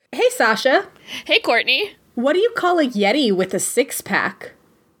Hey, Sasha. Hey, Courtney. What do you call a Yeti with a six-pack?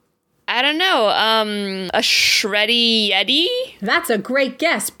 I don't know. A shreddy Yeti? That's a great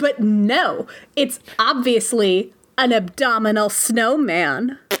guess, but no. It's obviously an abdominal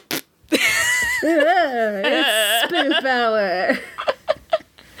snowman. It's Spoof Hour.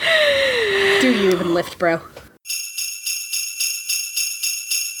 Do you even lift, bro?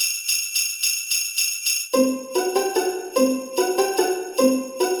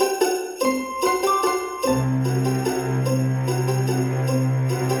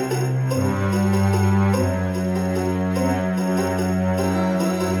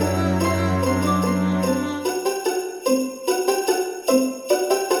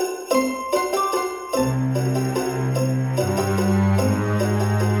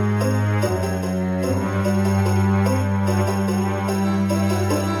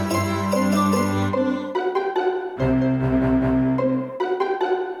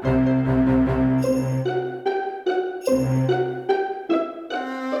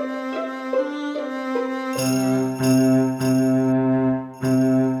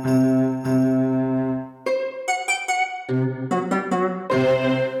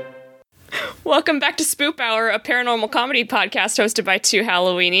 Welcome back to Spoop Hour, a paranormal comedy podcast hosted by two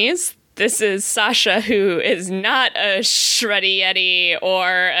Halloweenies. This is Sasha, who is not a shreddy Yeti or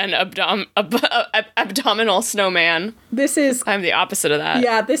an abdominal snowman. I'm the opposite of that.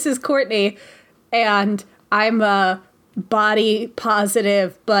 Yeah, this is Courtney, and I'm a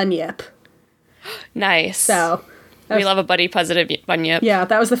body-positive bunyip. Nice. So, we love a body-positive bunyip. Yeah,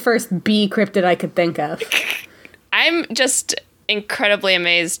 that was the first B cryptid I could think of. I'm just incredibly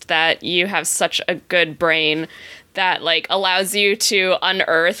amazed that you have such a good brain that like allows you to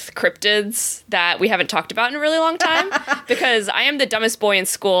unearth cryptids that we haven't talked about in a really long time, because I am the dumbest boy in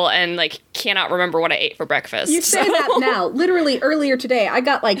school and like cannot remember what I ate for breakfast. You say that now. Literally earlier today, I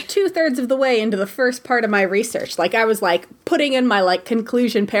got like 2/3 of the way into the first part of my research. Like I was like putting in my like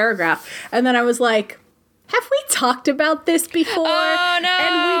conclusion paragraph, and then I was like, have we talked about this before? Oh no.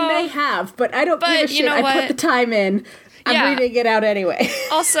 And we may have, but I don't give a shit. You know I put the time in. I'm reading it out anyway.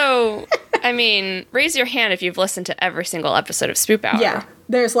 Also, I mean, raise your hand if you've listened to every single episode of Spoop Hour. Yeah,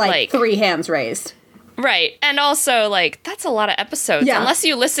 there's like 3 hands raised. Right. And also, like, that's a lot of episodes. Yeah. Unless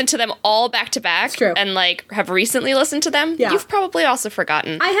you listen to them all back to back and, like, have recently listened to them, you've probably also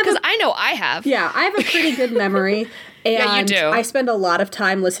forgotten. Because I know I have. Yeah, I have a pretty good memory. And yeah, you do. I spend a lot of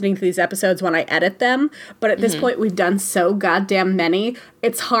time listening to these episodes when I edit them. But at this point, we've done so goddamn many.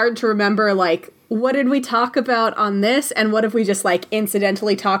 It's hard to remember, like, what did we talk about on this? And what have we just, like,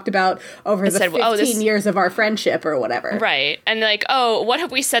 incidentally talked about over the 15 years of our friendship or whatever? Right. And, like, oh, what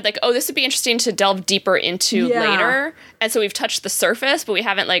have we said? Like, oh, this would be interesting to delve deeper into later. And so we've touched the surface, but we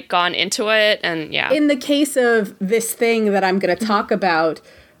haven't, like, gone into it. And, yeah. In the case of this thing that I'm going to talk about,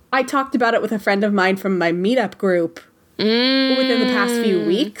 I talked about it with a friend of mine from my meetup group within the past few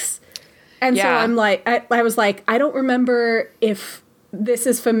weeks. And so I'm like, I was like, I don't remember if this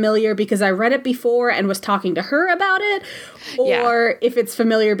is familiar because I read it before and was talking to her about it, or if it's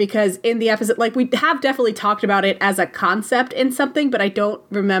familiar because in the episode, like, we have definitely talked about it as a concept in something, but I don't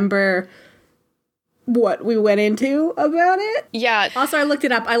remember what we went into about it. Yeah. Also, I looked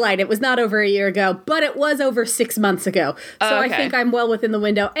it up. I lied. It was not over a year ago, but it was over 6 months ago. So I think I'm well within the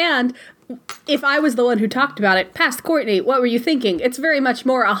window. And if I was the one who talked about it, past Courtney, what were you thinking? It's very much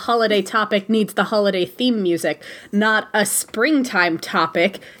more a holiday topic needs the holiday theme music, not a springtime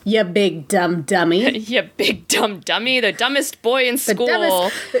topic, you big dumb dummy. You big dumb dummy, the dumbest boy in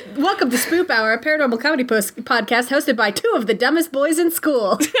school. Welcome to Spoop Hour, a paranormal comedy podcast hosted by 2 of the dumbest boys in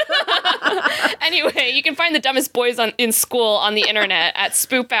school. Anyway, you can find the dumbest boys in school on the internet at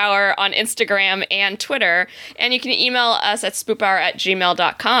Spoop Hour on Instagram and Twitter, and you can email us at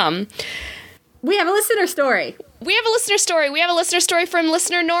spoophour@gmail.com. We have a listener story. We have a listener story from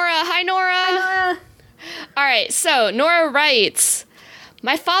listener Nora. Hi, Nora. Hi, Nora. All right, so Nora writes,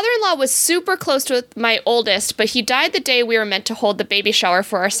 my father-in-law was super close with my oldest, but he died the day we were meant to hold the baby shower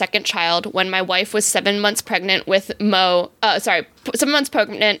for our second child when my wife was 7 months pregnant with 7 months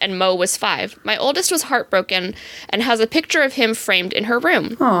pregnant and Mo was 5. My oldest was heartbroken and has a picture of him framed in her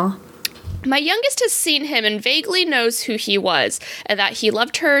room. Aw. My youngest has seen him and vaguely knows who he was, and that he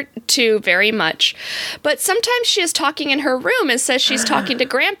loved her too very much. But sometimes she is talking in her room and says she's talking to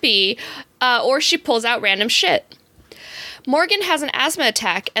Grampy, or she pulls out random shit. Morgan has an asthma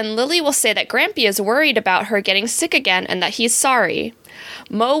attack, and Lily will say that Grampy is worried about her getting sick again and that he's sorry.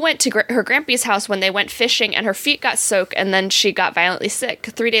 Mo went to her Grampy's house when they went fishing, and her feet got soaked, and then she got violently sick.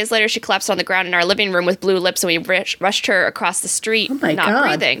 3 days later, she collapsed on the ground in our living room with blue lips, and we rushed her across the street, not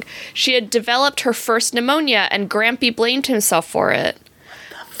breathing. She had developed her first pneumonia, and Grampy blamed himself for it.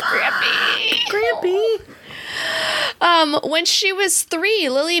 Grampy. When she was 3,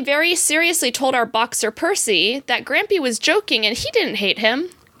 Lily very seriously told our boxer Percy that Grampy was joking and he didn't hate him.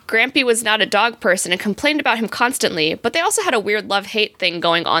 Grampy was not a dog person and complained about him constantly, but they also had a weird love-hate thing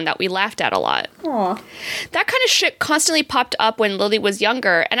going on that we laughed at a lot. Aw. That kind of shit constantly popped up when Lily was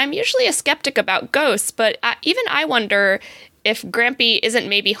younger, and I'm usually a skeptic about ghosts, but even I wonder if Grampy isn't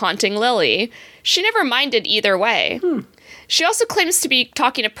maybe haunting Lily. She never minded either way. She also claims to be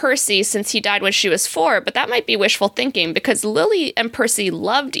talking to Percy since he died when she was 4, but that might be wishful thinking because Lily and Percy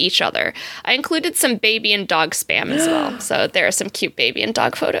loved each other. I included some baby and dog spam as well, so there are some cute baby and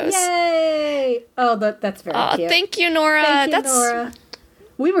dog photos. Yay! Oh, that's very cute. Thank you, Nora. Thank you, Nora.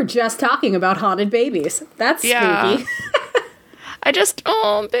 We were just talking about haunted babies. That's spooky.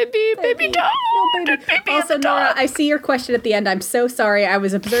 Baby dog. No, baby. Also, Nora, I see your question at the end. I'm so sorry. I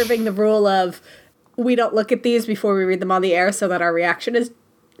was observing the rule of we don't look at these before we read them on the air so that our reaction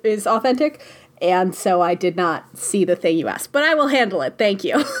is authentic. And so I did not see the thing you asked. But I will handle it. Thank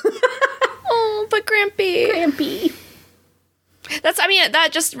you. Oh, but Grampy. Grampy. That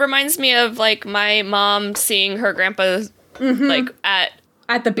just reminds me of, like, my mom seeing her grandpa, like,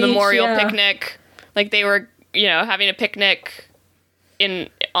 at the beach, memorial picnic. Like, they were, having a picnic in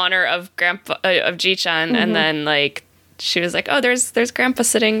honor of Grandpa, of Ji-chan, and then, like, she was like, oh, there's Grandpa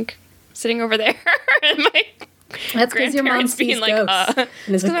sitting over there. And my that's because your mom sees ghosts.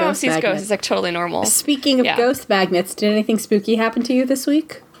 And is a ghost sees magnet. Ghosts. It's like totally normal. Speaking of ghost magnets, did anything spooky happen to you this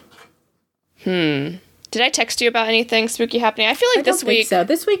week? Did I text you about anything spooky happening? I feel like this week... so.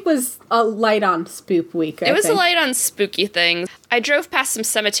 This week was a light on spook week, It was a light on spooky things. I drove past some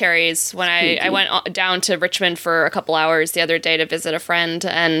cemeteries when I went down to Richmond for a couple hours the other day to visit a friend,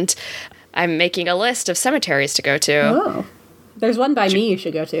 and I'm making a list of cemeteries to go to. Oh. There's one by me you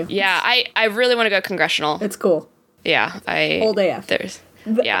should go to. Yeah, I really want to go Congressional. It's cool. Yeah, Old AF. There's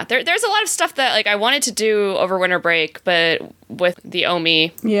a lot of stuff that, like, I wanted to do over winter break, but with the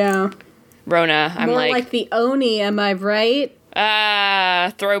Omi... Yeah. Rona, I'm more like the Oni, am I right?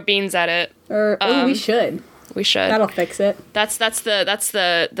 Throw beans at it. Or we should. We should. That'll fix it. That's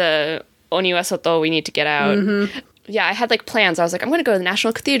the Oniwa Soto we need to get out. Yeah, I had like plans. I was like, I'm going to go to the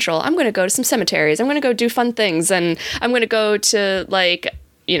National Cathedral. I'm going to go to some cemeteries. I'm going to go do fun things, and I'm going to go to like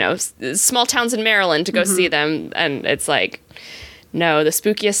small towns in Maryland to go see them. And it's like, no, the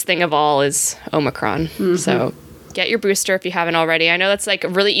spookiest thing of all is Omicron. So. Get your booster if you haven't already. I know that's like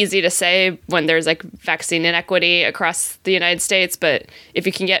really easy to say when there's like vaccine inequity across the United States, but if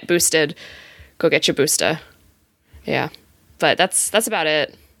you can get boosted, go get your booster. Yeah. But that's about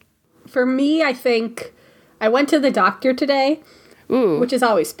it. For me, I think I went to the doctor today, which is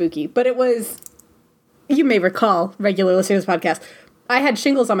always spooky, but it was, you may recall, regular listeners to this podcast, I had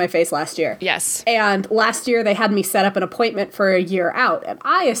shingles on my face last year. Yes. And last year they had me set up an appointment for a year out, and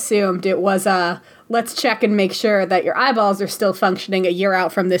I assumed it was let's check and make sure that your eyeballs are still functioning a year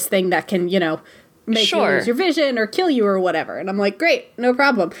out from this thing that can, make you lose your vision or kill you or whatever. And I'm like, great, no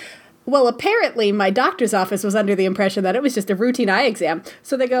problem. Well, apparently my doctor's office was under the impression that it was just a routine eye exam.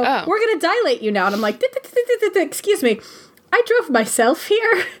 So they go, we're going to dilate you now. And I'm like, excuse me, I drove myself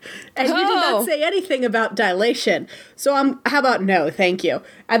here, and you did not say anything about dilation. So how about no, thank you.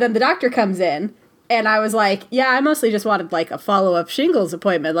 And then the doctor comes in, and I was like, yeah, I mostly just wanted, like, a follow-up shingles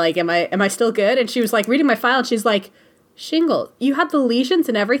appointment. Like, am I still good? And she was, like, reading my file, and she's like, shingles? You had the lesions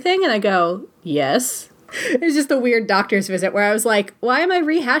and everything? And I go, yes. It was just a weird doctor's visit where I was like, why am I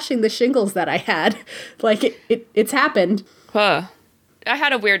rehashing the shingles that I had? Like, it's happened. Huh. I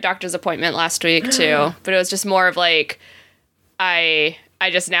had a weird doctor's appointment last week, too. But it was just more of, like, I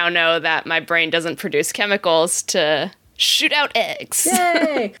just now know that my brain doesn't produce chemicals to... shoot out eggs.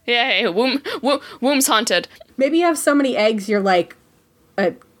 Yay! Yay, womb's haunted. Maybe you have so many eggs, you're like,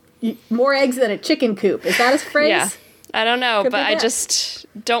 more eggs than a chicken coop. Is that a phrase? Yeah, I don't know, but I just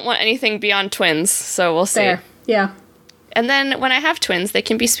don't want anything beyond twins, so we'll see. Fair. Yeah. And then when I have twins, they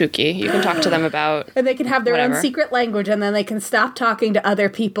can be spooky. You can talk to them about and they can have their own secret language, and then they can stop talking to other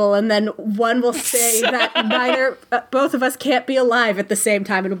people, and then one will say that both of us can't be alive at the same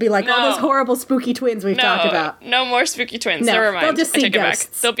time. It'll be like all those horrible spooky twins we've talked about. No more spooky twins. No, never mind. They'll just see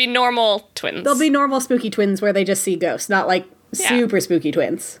ghosts. They'll be normal twins. They'll be normal spooky twins where they just see ghosts, not like super spooky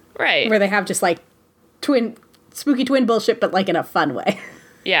twins. Right. Where they have just like spooky twin bullshit, but like in a fun way.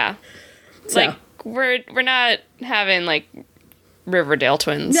 Yeah. So. Like, we're not having, like, Riverdale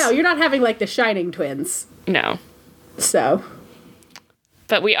twins. No, you're not having, like, the Shining twins. No. So.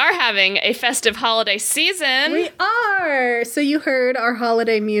 But we are having a festive holiday season. We are! So you heard our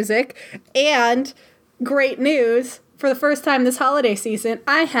holiday music, and great news, for the first time this holiday season,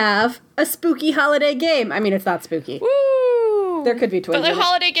 I have a spooky holiday game. I mean, it's not spooky. Woo! There could be twins. But the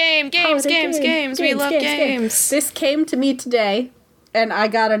holiday game. Games. We love games. This came to me today, and I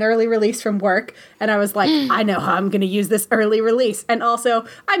got an early release from work, and I was like, I know how I'm going to use this early release. And also,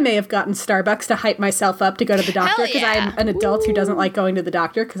 I may have gotten Starbucks to hype myself up to go to the doctor, because I'm an adult who doesn't like going to the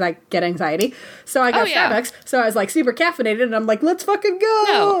doctor because I get anxiety. So I got Starbucks, so I was like super caffeinated, and I'm like, let's fucking go!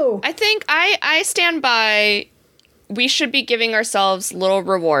 No, I think I stand by, we should be giving ourselves little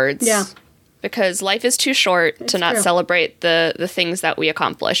rewards. Yeah. Because life is too short to not celebrate the things that we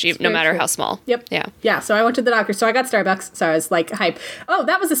accomplish, no matter how small. Yep. Yeah. Yeah, so I went to the doctor. So I got Starbucks. So I was like, hype. Oh,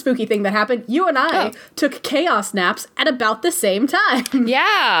 that was a spooky thing that happened. You and I took chaos naps at about the same time.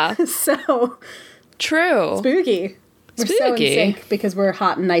 Yeah. So. True. Spooky. We're so in sync because we're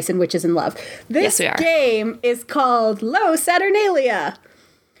hot and nice and witches in love. This game is called Lo Saturnalia.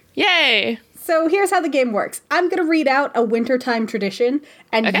 Yay. So here's how the game works. I'm going to read out a wintertime tradition,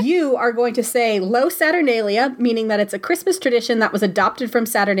 and you are going to say Lo Saturnalia, meaning that it's a Christmas tradition that was adopted from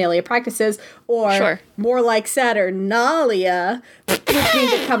Saturnalia practices, or more like Saturnalia, which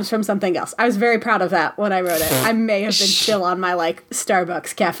means it comes from something else. I was very proud of that when I wrote it. I may have been still on my,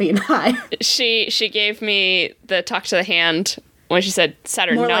 Starbucks caffeine high. She gave me the talk to the hand when she said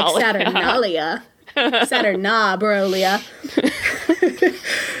Saturnalia. More like Saturnalia. Saturnabrolia.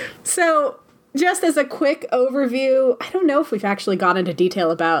 So, just as a quick overview, I don't know if we've actually gone into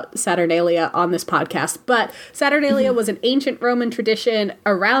detail about Saturnalia on this podcast, but Saturnalia was an ancient Roman tradition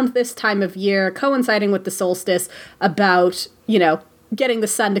around this time of year, coinciding with the solstice, about, getting the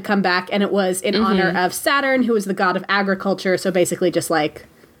sun to come back, and it was in honor of Saturn, who is the god of agriculture, so basically just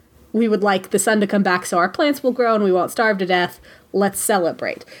we would like the sun to come back so our plants will grow and we won't starve to death. Let's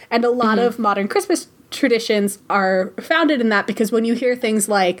celebrate. And a lot of modern Christmas traditions are founded in that, because when you hear things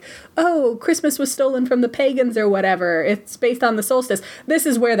like, oh, Christmas was stolen from the pagans or whatever, it's based on the solstice, this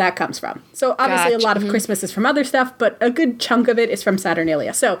is where that comes from. So obviously a lot of Christmas is from other stuff, but a good chunk of it is from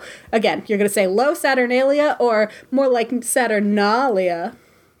Saturnalia. So again, you're going to say Lo Saturnalia, or more like Saturnalia.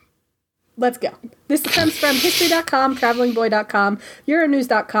 Let's go. This comes from History.com, TravelingBoy.com,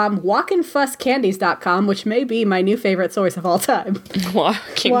 Euronews.com, WalkinFussCandies.com, which may be my new favorite source of all time.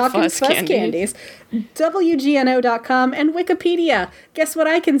 Walking Fuss Candies. WGNO.com, and Wikipedia. Guess what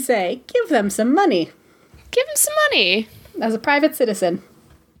I can say? Give them some money. Give them some money. As a private citizen.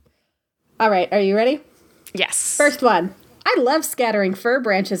 All right, are you ready? Yes. First one. I love scattering fir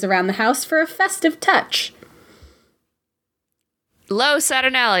branches around the house for a festive touch. Lo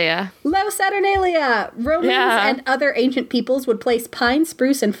Saturnalia. Lo Saturnalia! Romans and other ancient peoples would place pine,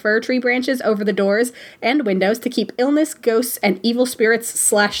 spruce, and fir tree branches over the doors and windows to keep illness, ghosts, and evil spirits /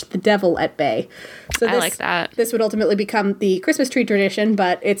 the devil at bay. So I like that. This would ultimately become the Christmas tree tradition,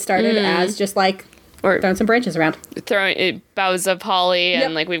 but it started as just throwing some branches around. Throwing boughs of holly,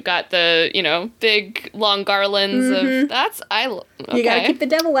 and we've got the, big long garlands of that's You gotta keep the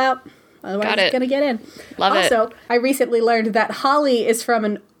devil out. Otherwise, it's going to get in. Love it. Also, I recently learned that holly is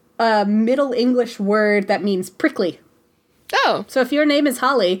from a Middle English word that means prickly. Oh. So if your name is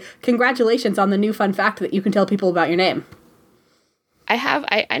Holly, congratulations on the new fun fact that you can tell people about your name.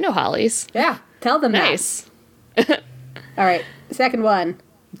 I know hollies. Yeah, tell them nice. that. All right, second one.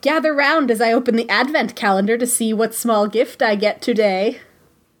 Gather round as I open the advent calendar to see what small gift I get today.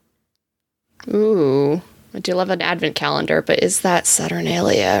 Ooh. I do love an advent calendar, but is that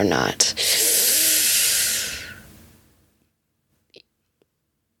Saturnalia or not?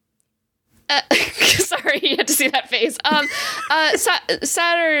 Sorry, you had to see that face.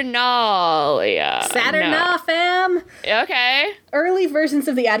 Saturnalia. Saturnalia, fam. Okay. Early versions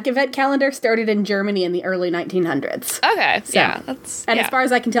of the advent calendar started in Germany in the early 1900s. Okay. So, as far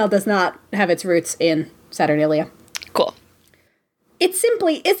as I can tell, does not have its roots in Saturnalia. Cool. It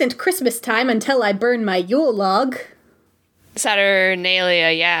simply isn't Christmas time until I burn my Yule log.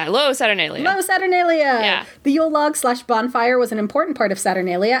 Saturnalia, yeah. Lo Saturnalia. Lo Saturnalia. Yeah. The Yule log / bonfire was an important part of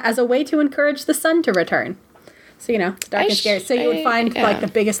Saturnalia as a way to encourage the sun to return. So, it's dark and scary. So you would find,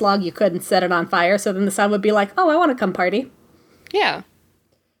 the biggest log you could and set it on fire, so then the sun would be like, oh, I want to come party. Yeah.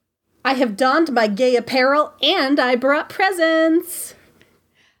 I have donned my gay apparel, and I brought presents.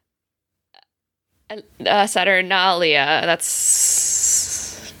 Saturnalia,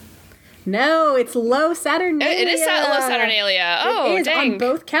 that's... No, it's Lo Saturnalia. It is Lo Saturnalia. Oh, it is dang. on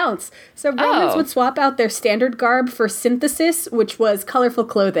both counts. So Romans would swap out their standard garb for synthesis, which was colorful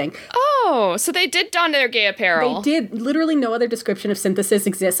clothing. Oh, so they did don their gay apparel. They did. Literally no other description of synthesis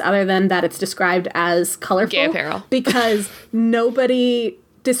exists other than that it's described as colorful. Gay apparel. Because nobody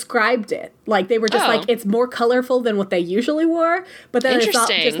described it. They were just it's more colorful than what they usually wore. But then it's not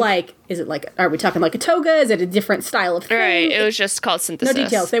just is it are we talking a toga? Is it a different style of thing? Right, it was just called synthesis. No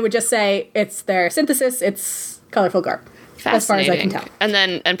details. They would just say it's their synthesis, it's colorful garb. as far as I can tell.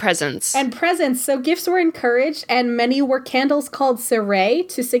 And presents. And presents. So gifts were encouraged, and many were candles called Serai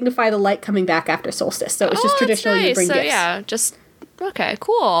to signify the light coming back after solstice. So it was just traditional nice. you bring gifts. Yeah, just, okay,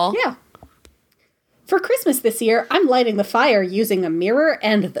 cool. Yeah. For Christmas this year, I'm lighting the fire using a mirror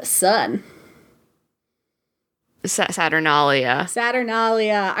and the sun. Saturnalia.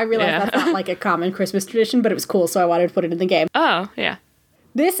 I realize that's not like a common Christmas tradition, but it was cool, so I wanted to put it in the game. Oh, yeah.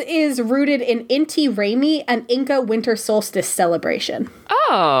 This is rooted in Inti Raymi, an Inca winter solstice celebration.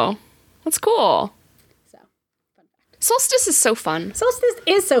 Oh, that's cool. So, fun fact. Solstice is so fun. Solstice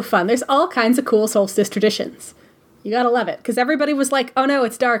is so fun. There's all kinds of cool solstice traditions. You gotta love it, because everybody was like, oh no,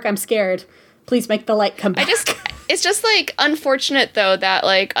 it's dark, I'm scared. Please make the light come back. It's just, like, unfortunate, though, that,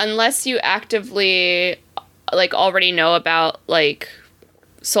 like, unless you actively, like, already know about, like,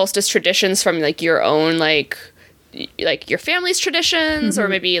 solstice traditions from, like, your own, like your family's traditions, or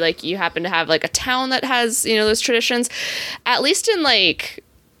maybe, like, you happen to have, like, a town that has, you know, those traditions, at least in, like,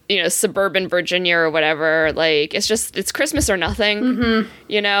 you know, suburban Virginia or whatever, like, it's Christmas or nothing,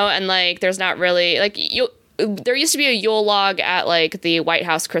 you know, and, like, there's not really, like, there used to be a Yule log at, like, the White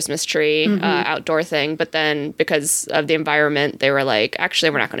House Christmas tree outdoor thing, but then because of the environment, they were like,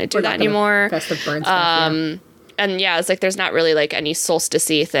 actually, we're not going to do that anymore. Festive burn stuff, And yeah, it's like there's not really, like, any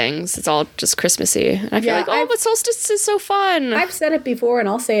solstice-y things. It's all just Christmassy. And I feel like, but solstice is so fun. I've said it before, and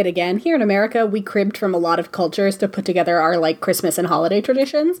I'll say it again. Here in America, we cribbed from a lot of cultures to put together our, like, Christmas and holiday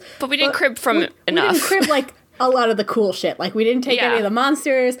traditions. But we didn't crib from enough. We didn't crib, like, a lot of the cool shit. Like, we didn't take any of the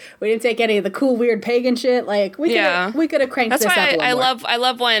monsters. We didn't take any of the cool, weird pagan shit. Like, we could have cranked this up a little more. I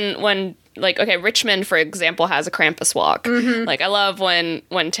love when like, okay, Richmond, for example, has a Krampus walk. Like, I love when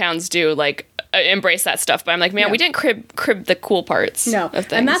towns do, like, embrace that stuff. But I'm like, man, we didn't crib the cool parts of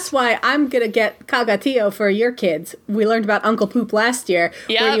things. And that's why I'm going to get Kagatillo for your kids. We learned about Uncle Poop last year,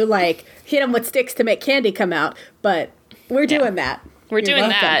 where you, like, hit them with sticks to make candy come out. But we're doing that. You're doing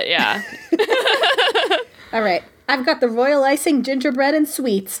that, yeah. All right. I've got the royal icing, gingerbread, and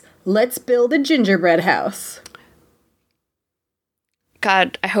sweets. Let's build a gingerbread house.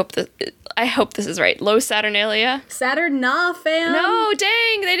 God, I hope this is right. Low Saturnalia? Saturna, fam. No,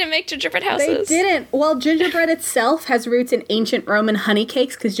 dang, they didn't make gingerbread houses. They didn't. Well, gingerbread itself has roots in ancient Roman honey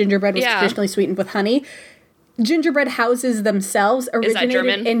cakes, because gingerbread was traditionally sweetened with honey. Gingerbread houses themselves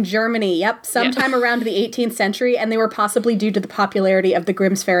originated in Germany. Yep, sometime around the 18th century, and they were possibly due to the popularity of the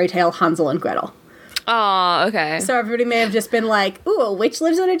Grimm's fairy tale Hansel and Gretel. Oh, okay. So everybody may have just been like, ooh, a witch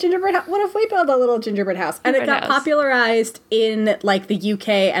lives in a gingerbread house? What if we build a little gingerbread house? And it got popularized in, like, the UK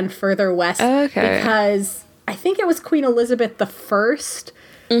and further west because I think it was Queen Elizabeth I,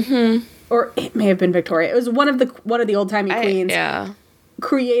 or it may have been Victoria. It was one of the old-timey queens. Had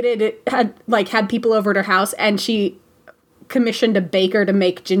people over at her house, and she commissioned a baker to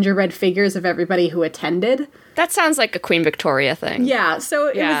make gingerbread figures of everybody who attended. That sounds like a Queen Victoria thing. Yeah, so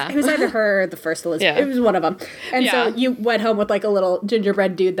it was either her or the first Elizabeth. It was one of them. And so you went home with, like, a little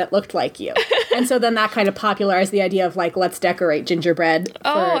gingerbread dude that looked like you. And so then that kind of popularized the idea of, like, let's decorate gingerbread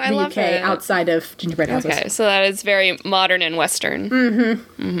for the UK outside of gingerbread houses. Okay, so that is very modern and Western.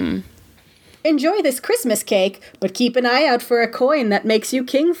 Enjoy this Christmas cake, but keep an eye out for a coin that makes you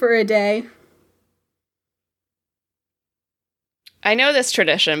king for a day. I know this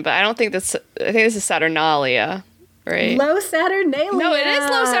tradition, but I think this is Saturnalia, right? Low Saturnalia. No, it is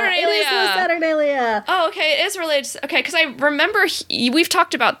Low Saturnalia. It is Low Saturnalia. Oh, okay, it is related. Okay, because I remember we've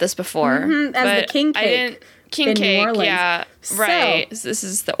talked about this before. As the king cake. King cake, yeah, right. So, this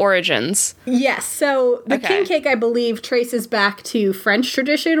is the origins. Yes, so the king cake, I believe, traces back to French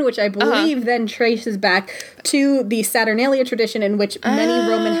tradition, which I believe then traces back to the Saturnalia tradition, in which many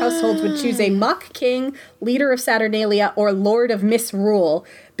Roman households would choose a mock king, leader of Saturnalia, or lord of misrule,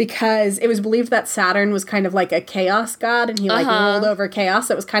 because it was believed that Saturn was kind of like a chaos god, and he ruled over chaos.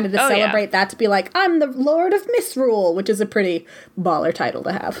 So it was kind of to celebrate that, to be like, I'm the lord of misrule, which is a pretty baller title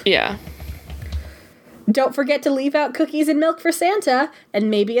to have. Yeah. Don't forget to leave out cookies and milk for Santa, and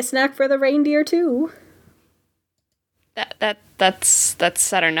maybe a snack for the reindeer, too. That's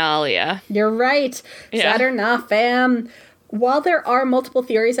Saturnalia. You're right. Yeah. Saturna, fam. While there are multiple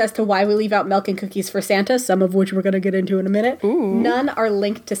theories as to why we leave out milk and cookies for Santa, some of which we're going to get into in a minute, none are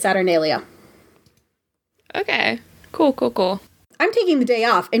linked to Saturnalia. Okay. Cool. I'm taking the day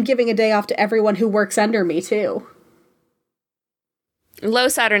off and giving a day off to everyone who works under me, too. Low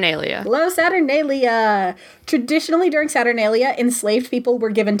Saturnalia. Low Saturnalia. Traditionally, during Saturnalia, enslaved people were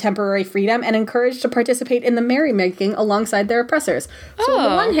given temporary freedom and encouraged to participate in the merrymaking alongside their oppressors. So on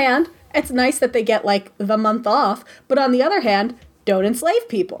the one hand, it's nice that they get, like, the month off, but on the other hand, don't enslave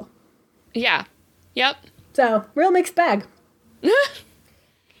people. Yeah. Yep. So, real mixed bag.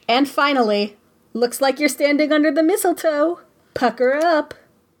 And finally, Looks like you're standing under the mistletoe. Pucker up.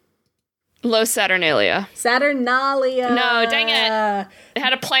 Low Saturnalia. Saturnalia. No, dang it. It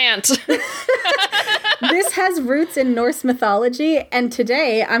had a plant. This has roots in Norse mythology, and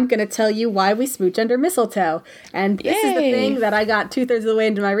today I'm going to tell you why we smooch under mistletoe. And this is the thing that I got 2/3 of the way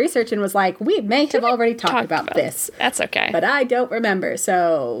into my research and was like, we may have already talked about this. That's okay. But I don't remember,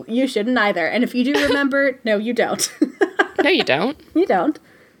 so you shouldn't either. And if you do remember, no, you don't. No, you don't. You don't.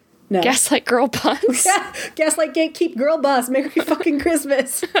 No. Gaslight girl boss. Yeah, Gaslight gatekeep girl boss. Merry fucking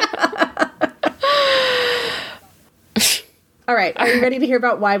Christmas. All right, are you ready to hear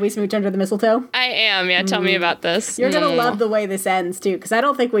about why we smooch under the mistletoe? I am, yeah. Tell me about this. You're going to love the way this ends, too, because I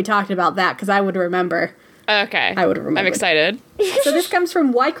don't think we talked about that, because I would remember. Okay. I would remember. I'm excited. So this comes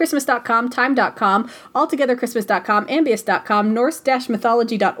from whychristmas.com, time.com, altogetherchristmas.com, ambius.com,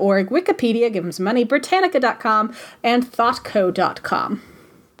 norse-mythology.org, Wikipedia, give them some money, britannica.com, and thoughtco.com.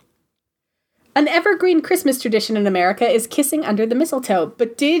 An evergreen Christmas tradition in America is kissing under the mistletoe,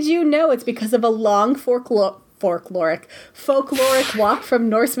 but did you know it's because of a long folkloric walk from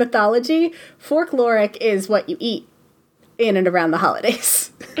Norse mythology? Folkloric is what you eat in and around the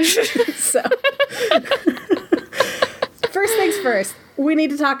holidays. So, first things first, we need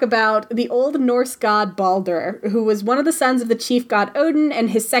to talk about the old Norse god Baldur, who was one of the sons of the chief god Odin and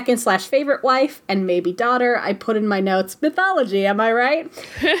his second/favorite wife and maybe daughter. I put in my notes, mythology, am I right?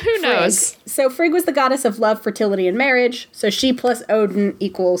 Who knows? So Frigg was the goddess of love, fertility, and marriage. So she plus Odin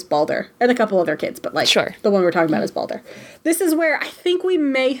equals Baldur. And a couple other kids, but sure. The one we're talking about is Baldur. This is where I think we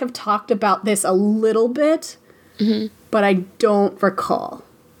may have talked about this a little bit, but I don't recall.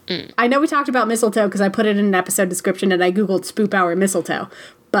 I know we talked about mistletoe because I put it in an episode description and I googled spoop hour mistletoe,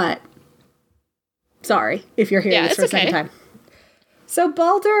 but sorry if you're hearing this for a second time. So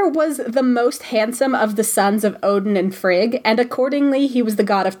Baldur was the most handsome of the sons of Odin and Frigg, and accordingly he was the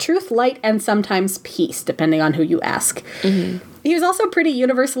god of truth, light, and sometimes peace, depending on who you ask. He was also pretty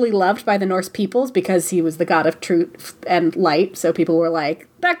universally loved by the Norse peoples because he was the god of truth and light, so people were like,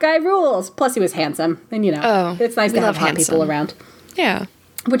 that guy rules! Plus he was handsome, and it's nice to have hot people around. Yeah.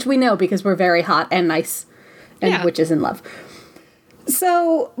 Which we know because we're very hot and nice and witches in love.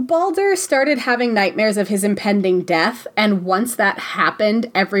 So Baldur started having nightmares of his impending death, and once that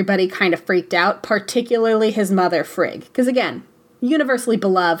happened, everybody kind of freaked out, particularly his mother, Frigg. Because again, universally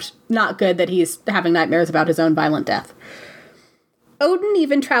beloved, not good that he's having nightmares about his own violent death. Odin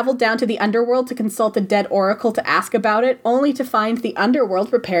even traveled down to the underworld to consult a dead oracle to ask about it, only to find the underworld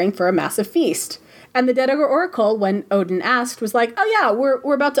preparing for a massive feast. And the dead oracle, when Odin asked, was like, oh yeah,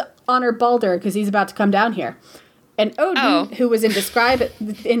 we're about to honor Baldur because he's about to come down here. And Odin, who was in disguise at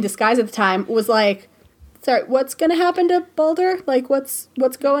the time, was like, sorry, what's going to happen to Baldur? Like, what's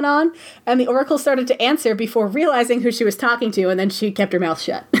going on? And the oracle started to answer before realizing who she was talking to, and then she kept her mouth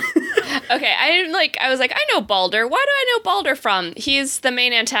shut. Okay, I was like, I know Baldur. Why do I know Baldur from? He's the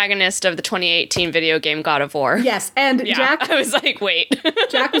main antagonist of the 2018 video game God of War. Yes, and Jack... I was like, wait.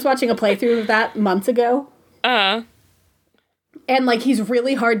 Jack was watching a playthrough of that months ago. And, he's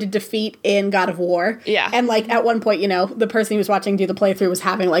really hard to defeat in God of War. Yeah. And, at one point, the person he was watching do the playthrough was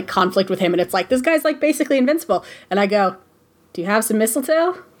having, conflict with him, and it's like, this guy's, basically invincible. And I go, do you have some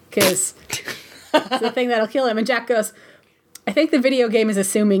mistletoe? Because it's the thing that'll kill him. And Jack goes... I think the video game is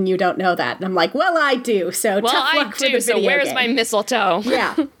assuming you don't know that. And I'm like, well, I do, so tough luck for the video game. So where's my mistletoe?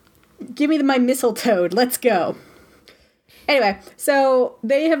 Yeah. Give me my mistletoe. Let's go. Anyway, so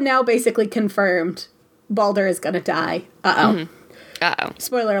they have now basically confirmed Baldur is going to die.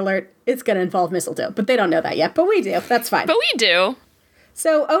 Spoiler alert, it's going to involve mistletoe. But they don't know that yet. But we do. That's fine. But we do.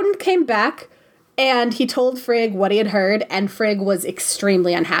 So Odin came back, and he told Frigg what he had heard, and Frigg was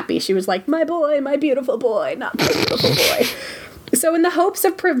extremely unhappy. She was like, my boy, my beautiful boy, not my beautiful boy. So in the hopes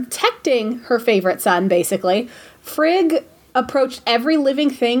of protecting her favorite son, basically, Frigg approached every living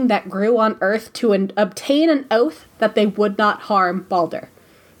thing that grew on Earth to obtain an oath that they would not harm Baldur.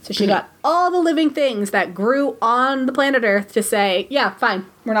 So she got all the living things that grew on the planet Earth to say, yeah, fine,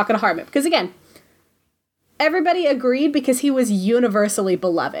 we're not going to harm him. Because again, everybody agreed because he was universally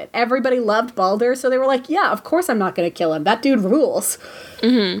beloved. Everybody loved Baldur, so they were like, yeah, of course I'm not going to kill him. That dude rules.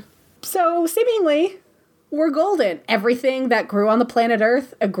 So seemingly, we're golden. Everything that grew on the planet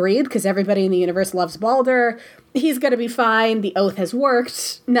Earth agreed because everybody in the universe loves Baldur. He's going to be fine. The oath has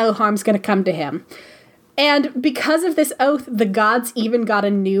worked. No harm's going to come to him. And because of this oath, the gods even got a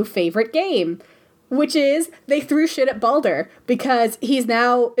new favorite game, which is they threw shit at Baldur because he's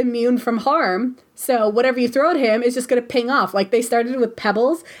now immune from harm. So whatever you throw at him is just going to ping off. They started with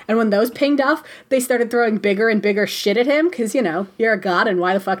pebbles, and when those pinged off, they started throwing bigger and bigger shit at him because, you're a god and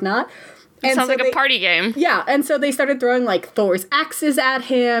why the fuck not? It sounds like a party game. Yeah, and so they started throwing, like, Thor's axes at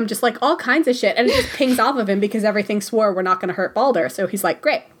him, just, like, all kinds of shit, and it just pings off of him because everything swore we're not going to hurt Balder, so he's like,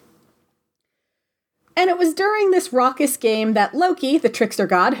 great. And it was during this raucous game that Loki, the trickster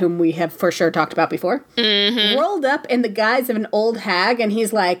god, whom we have for sure talked about before, rolled up in the guise of an old hag, and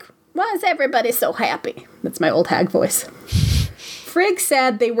he's like, why is everybody so happy? That's my old hag voice. Frigg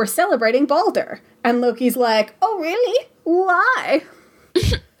said they were celebrating Balder, and Loki's like, oh, really? Why?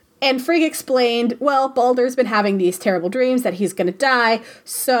 And Frigg explained, well, Balder's been having these terrible dreams that he's gonna die,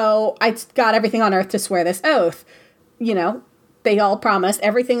 so I got everything on Earth to swear this oath. You know, they all promised,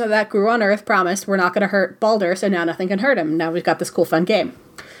 everything that grew on Earth promised we're not gonna hurt Balder, so now nothing can hurt him. Now we've got this cool, fun game.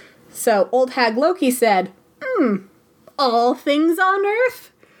 So old hag Loki said, all things on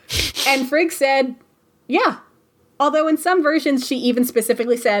Earth? And Frigg said, yeah. Although in some versions she even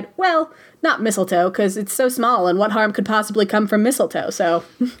specifically said, well, not mistletoe, because it's so small, and what harm could possibly come from mistletoe? So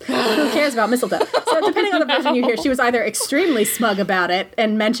who cares about mistletoe? So depending on the version you hear, she was either extremely smug about it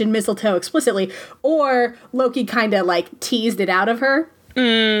and mentioned mistletoe explicitly, or Loki kind of, like, teased it out of her.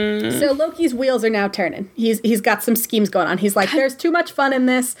 So Loki's wheels are now turning. He's got some schemes going on. He's like, there's too much fun in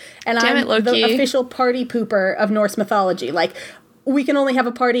this, and I'm the official party pooper of Norse mythology. Like, we can only have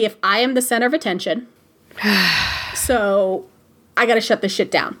a party if I am the center of attention. So I gotta shut this shit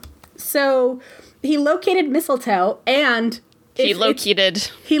down. So he located mistletoe, and he located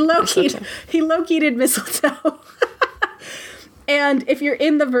mistletoe. And if you're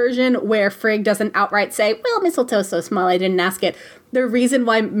in the version where Frigg doesn't outright say, well, mistletoe's so small, I didn't ask it, the reason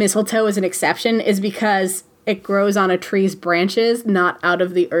why mistletoe is an exception is because it grows on a tree's branches, not out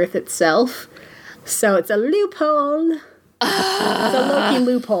of the earth itself. So it's a loophole. It's a Loki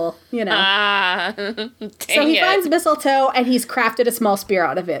loophole, you know. So he finds mistletoe, and he's crafted a small spear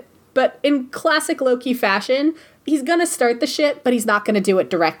out of it. But in classic Loki fashion, he's gonna start the shit, but he's not gonna do it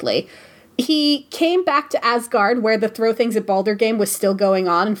directly. He came back to Asgard, where the Throw Things at Balder game was still going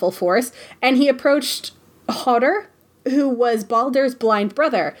on in full force, and he approached Hodor, who was Balder's blind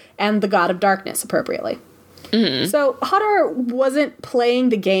brother, and the god of darkness, appropriately. So Hodor wasn't playing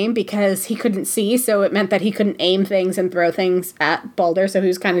the game because he couldn't see, so it meant that he couldn't aim things and throw things at Balder, so he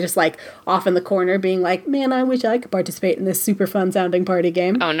was kind of just, like, off in the corner being like, man, I wish I could participate in this super fun-sounding party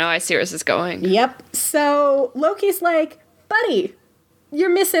game. Oh, no, I see where this is going. Yep. So Loki's like, buddy, you're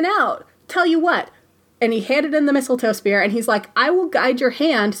missing out. Tell you what. And he handed him the mistletoe spear, and he's like, I will guide your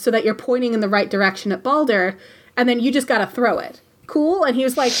hand so that you're pointing in the right direction at Balder, and then you just gotta throw it. Cool? And he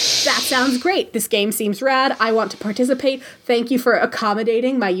was like, that sounds great. This game seems rad. I want to participate. Thank you for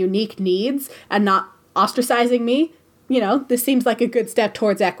accommodating my unique needs and not ostracizing me. You know, this seems like a good step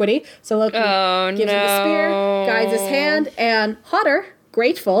towards equity. So Loki gives him the spear, guides his hand, and Hodor,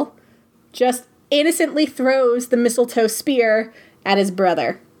 grateful, just innocently throws the mistletoe spear at his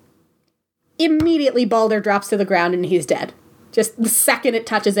brother. Immediately, Balder drops to the ground and he's dead. Just the second it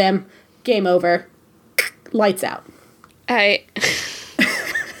touches him, game over. Lights out.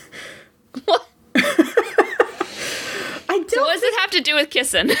 What? So what does it have to do with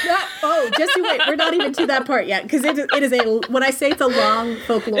kissing? Just you wait. We're not even to that part yet, because it is a. When I say it's a long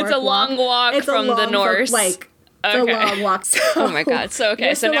folklore, it's a long walk from the Norse. It's a long walk. So oh my god! So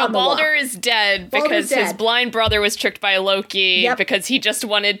now Balder is dead because his blind brother was tricked by Loki because he just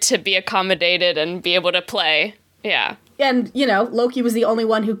wanted to be accommodated and be able to play. Yeah. And, you know, Loki was the only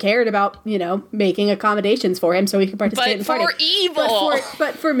one who cared about, you know, making accommodations for him so he could participate in the party. But for evil!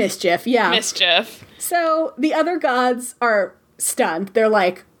 But for mischief, yeah. Mischief. So the other gods are stunned. They're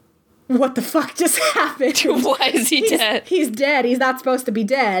like, what the fuck just happened? Why is he dead? He's dead. He's not supposed to be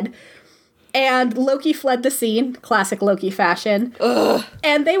dead. And Loki fled the scene, classic Loki fashion. Ugh.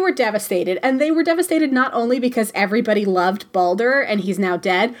 And they were devastated. And they were devastated not only because everybody loved Balder and he's now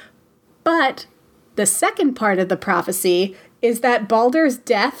dead, but the second part of the prophecy is that Balder's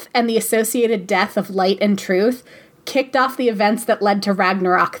death and the associated death of light and truth kicked off the events that led to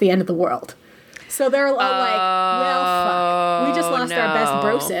Ragnarok, the end of the world. So they're all like, well, fuck. We just lost our best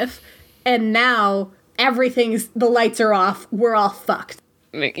brosif, and now the lights are off. We're all fucked.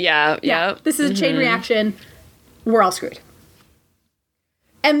 Yeah. This is a chain reaction. We're all screwed.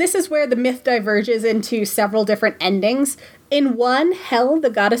 And this is where the myth diverges into several different endings. In one, Hel, the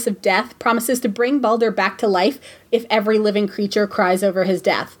goddess of death, promises to bring Balder back to life if every living creature cries over his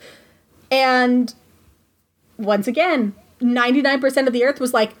death. And once again, 99% of the earth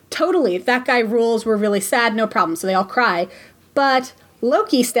was like, totally, that guy rules, we're really sad, no problem. So they all cry. But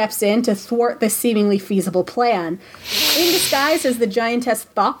Loki steps in to thwart this seemingly feasible plan. In disguise as the giantess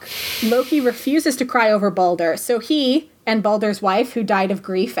Thok, Loki refuses to cry over Balder, so he and Balder's wife, who died of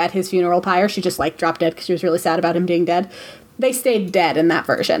grief at his funeral pyre, she just, like, dropped dead because she was really sad about him being dead, they stayed dead in that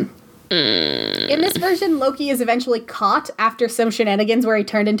version. In this version, Loki is eventually caught after some shenanigans where he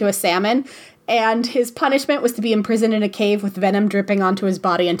turned into a salmon, and his punishment was to be imprisoned in a cave with venom dripping onto his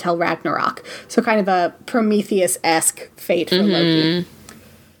body until Ragnarok. So kind of a Prometheus-esque fate for Loki.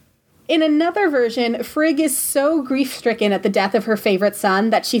 In another version, Frigg is so grief-stricken at the death of her favorite son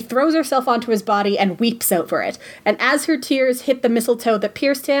that she throws herself onto his body and weeps over it. And as her tears hit the mistletoe that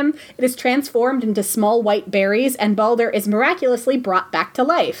pierced him, it is transformed into small white berries, and Balder is miraculously brought back to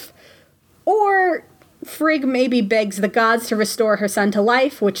life. Or Frigg maybe begs the gods to restore her son to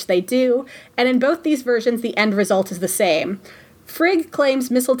life, which they do, and in both these versions the end result is the same. Frigg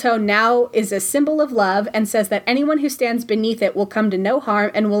claims mistletoe now is a symbol of love and says that anyone who stands beneath it will come to no harm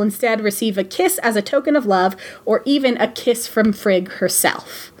and will instead receive a kiss as a token of love, or even a kiss from Frigg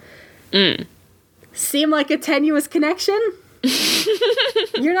herself. Seem like a tenuous connection?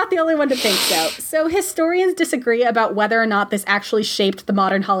 You're not the only one to think so. So historians disagree about whether or not this actually shaped the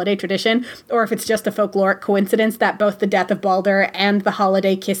modern holiday tradition, or if it's just a folkloric coincidence that both the death of Balder and the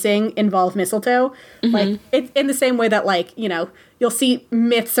holiday kissing involve mistletoe. Like, it's in the same way that, like, you know, you'll see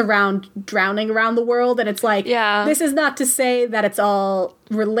myths around drowning around the world, and it's like, this is not to say that it's all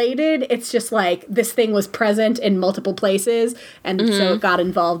related. It's just like, this thing was present in multiple places, and so it got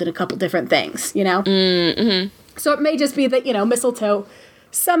involved in a couple different things, you know? So it may just be that, you know, mistletoe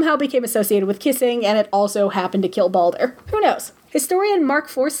somehow became associated with kissing, and it also happened to kill Balder. Who knows? Historian Mark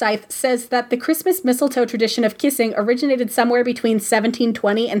Forsyth says that the Christmas mistletoe tradition of kissing originated somewhere between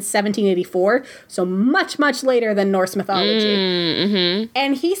 1720 and 1784, so much, much later than Norse mythology.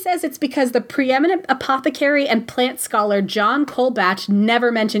 And he says it's because the preeminent apothecary and plant scholar John Colbatch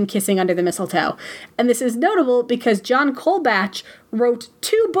never mentioned kissing under the mistletoe. And this is notable because John Colbatch wrote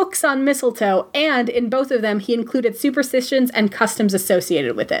 2 books on mistletoe, and in both of them he included superstitions and customs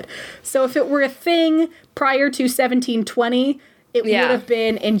associated with it. So if it were a thing prior to 1720, it would have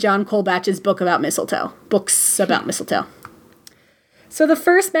been in John Colbatch's books about mistletoe. So the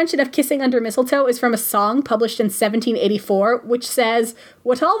first mention of kissing under mistletoe is from a song published in 1784, which says,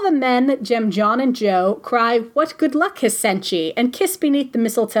 "What all the men, Jem, John, and Joe, cry, 'What good luck has sent ye?' and kiss beneath the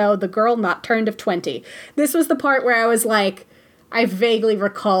mistletoe the girl not turned of 20. This was the part where I was like, I vaguely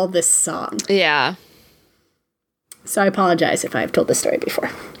recall this song. Yeah. So I apologize if I've told this story before.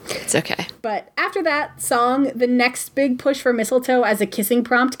 It's okay. But after that song, the next big push for mistletoe as a kissing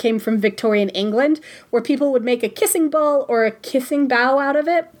prompt came from Victorian England, where people would make a kissing ball or a kissing bow out of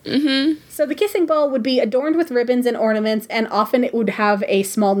it. So the kissing ball would be adorned with ribbons and ornaments, and often it would have a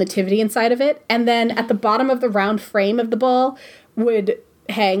small nativity inside of it. And then at the bottom of the round frame of the ball would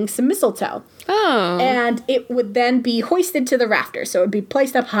hang some mistletoe. Oh. And it would then be hoisted to the rafters, so it would be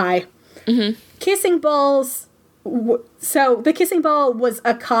placed up high. Kissing balls... So the kissing ball was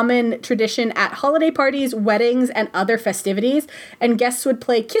a common tradition at holiday parties, weddings, and other festivities, and guests would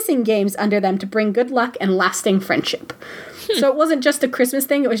play kissing games under them to bring good luck and lasting friendship. So it wasn't just a Christmas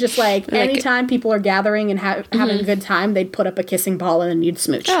thing, it was just like anytime people are gathering and having a good time, they'd put up a kissing ball and then you'd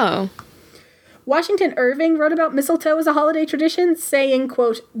smooch. Oh. Washington Irving wrote about mistletoe as a holiday tradition, saying,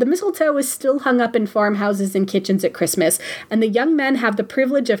 quote, "The mistletoe is still hung up in farmhouses and kitchens at Christmas, and the young men have the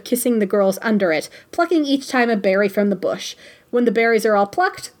privilege of kissing the girls under it, plucking each time a berry from the bush. When the berries are all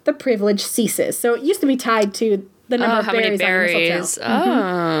plucked, the privilege ceases." So it used to be tied to the number of berries on the mistletoe.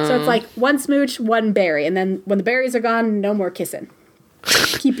 Oh. So it's like one smooch, one berry, and then when the berries are gone, no more kissing.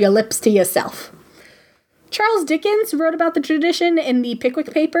 Keep your lips to yourself. Charles Dickens wrote about the tradition in the Pickwick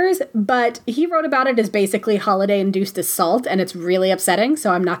Papers, but he wrote about it as basically holiday-induced assault, and it's really upsetting,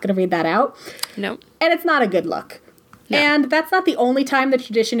 so I'm not going to read that out. Nope. And it's not a good look. No. And that's not the only time the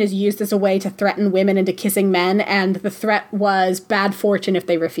tradition is used as a way to threaten women into kissing men, and the threat was bad fortune if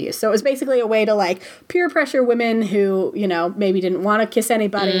they refused. So it was basically a way to, like, peer pressure women who, you know, maybe didn't want to kiss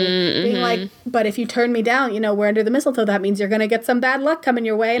anybody, being like, but if you turn me down, you know, we're under the mistletoe, that means you're going to get some bad luck coming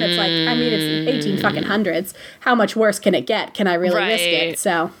your way. And it's like, I mean, it's 1800s. How much worse can it get? Can I really risk it?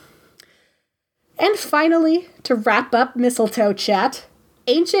 So. And finally, to wrap up mistletoe chat,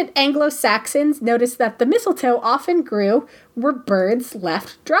 ancient Anglo-Saxons noticed that the mistletoe often grew where birds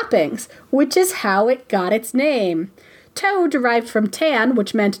left droppings, which is how it got its name. Toe derived from tan,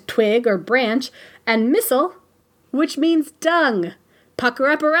 which meant twig or branch, and mistle, which means dung. Pucker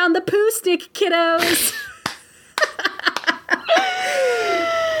up around the poo stick, kiddos!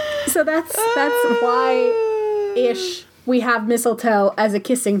 So that's why-ish we have mistletoe as a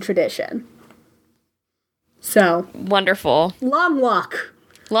kissing tradition. So. Wonderful. Long walk,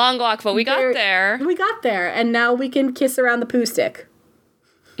 but we got there. We got there, and now we can kiss around the poo stick.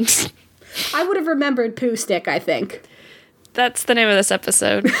 I would have remembered poo stick, I think. That's the name of this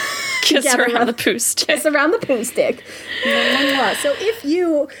episode. Kiss around the poo stick. Kiss around the poo stick. So if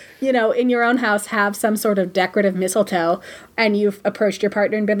you in your own house have some sort of decorative mistletoe and you've approached your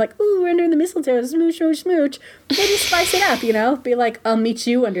partner and been like, ooh, we're under the mistletoe, smooch, smooch, smooch, maybe spice it up, Be like, I'll meet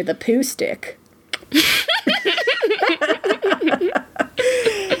you under the poo stick.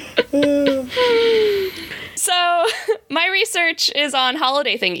 So, my research is on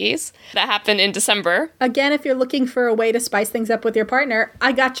holiday thingies that happen in December. Again, if you're looking for a way to spice things up with your partner,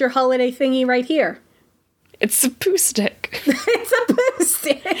 I got your holiday thingy right here. It's a poo stick. It's a poo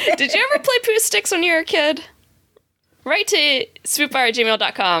stick. Did you ever play poo sticks when you were a kid? Write to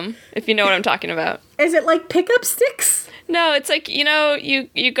swoopbar@gmail.com if you know what I'm talking about. Is it like pickup sticks? No, it's like,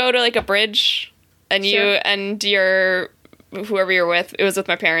 you go to like a bridge and you and your whoever you're with, it was with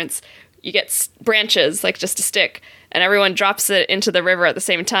my parents, you get branches, like just a stick, and everyone drops it into the river at the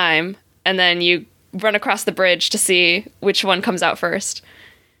same time, and then you run across the bridge to see which one comes out first.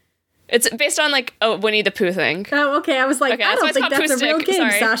 It's based on like a Winnie the Pooh thing. Oh, okay. I was like, I don't think that's a real game,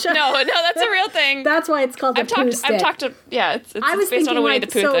 Sasha. No, that's a real thing. That's why it's called the poo stick. It's based on a Winnie the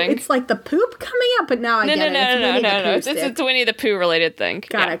Pooh thing. It's like the poop coming up, but now I get it. No. It's a Winnie the Pooh related thing.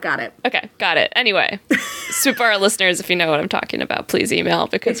 Got it. Okay, got it. Anyway, Swoop Bar listeners, if you know what I'm talking about, please email,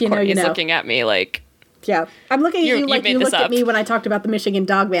 because Courtney's looking at me like... Yeah, I'm looking at you like you looked at me when I talked about the Michigan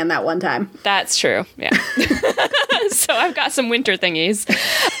dog van that one time. That's true, yeah. So I've got some winter thingies.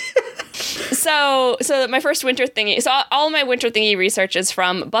 So my first winter thingy. So all my winter thingy research is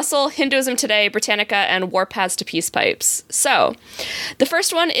from Bustle, Hinduism Today, Britannica, and Warpaths to Peace Pipes. So the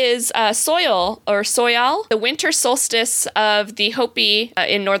first one is Soyal, the winter solstice of the Hopi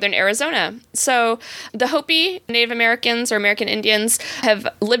in northern Arizona. So the Hopi, Native Americans or American Indians, have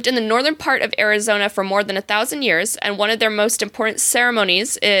lived in the northern part of Arizona for more than 1,000 years, and one of their most important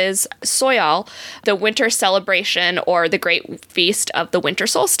ceremonies is Soyal, the winter celebration or the great feast of the winter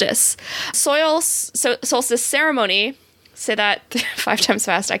solstice. Soil solstice ceremony. Say that 5 times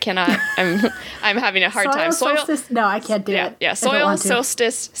fast. I cannot. I'm having a hard time. Solstice. No, I can't do it. Yeah. Soil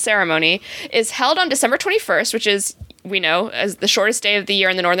solstice ceremony is held on December 21st, which is, we know, as the shortest day of the year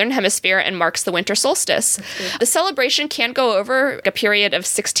in the Northern Hemisphere and marks the winter solstice. The celebration can go over a period of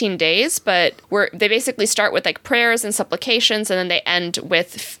 16 days, but they basically start with like prayers and supplications, and then they end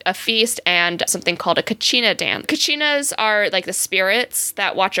with a feast and something called a kachina dance. Kachinas are like the spirits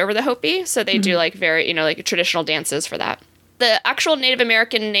that watch over the Hopi, so they do like very, like traditional dances for that. The actual Native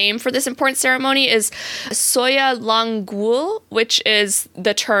American name for this important ceremony is Soyalangul, which is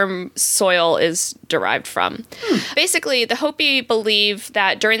the term soil is derived from. Basically, the Hopi believe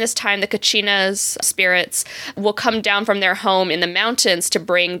that during this time, the Kachinas spirits will come down from their home in the mountains to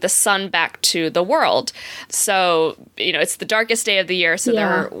bring the sun back to the world. So, it's the darkest day of the year, so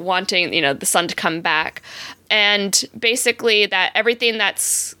they're wanting, the sun to come back. And basically that everything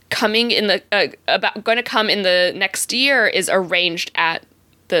that's coming in going to come in the next year is arranged at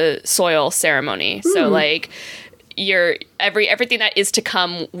the soil ceremony. So like everything that is to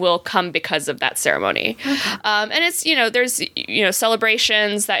come will come because of that ceremony. Okay. And it's, there's,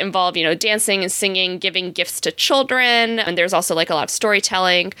 celebrations that involve, dancing and singing, giving gifts to children. And there's also like a lot of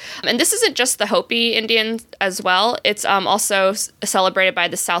storytelling. And this isn't just the Hopi Indians as well. It's also celebrated by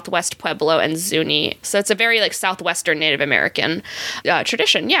the Southwest Pueblo and Zuni. So it's a very like Southwestern Native American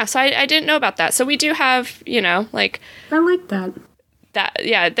tradition. Yeah. So I didn't know about that. So we do have, like... I like that.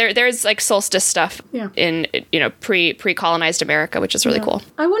 There's like solstice stuff in pre-colonized America, which is really cool.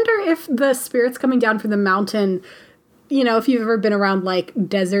 I wonder if the spirits coming down from the mountain, if you've ever been around like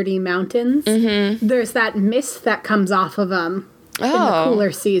deserty mountains, there's that mist that comes off of them in the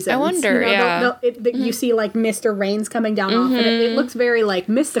cooler seasons. I wonder, you see like mist or rains coming down off it. It looks very like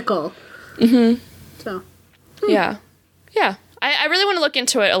mystical. So. Yeah. I really want to look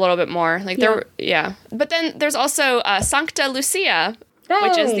into it a little bit more. But then there's also Sancta Lucia,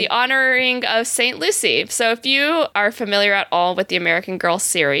 which is the honoring of Saint Lucy. So if you are familiar at all with the American Girl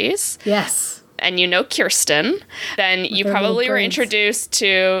series, yes, and you know Kirsten, then you probably were introduced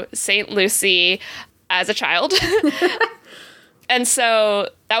to Saint Lucy as a child. And so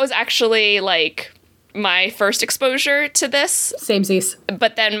that was actually like my first exposure to this. Samesies.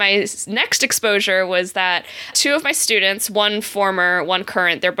 But then my next exposure was that 2 of my students, one former, one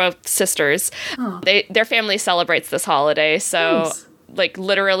current, they're both sisters. Oh. Their family celebrates this holiday. So like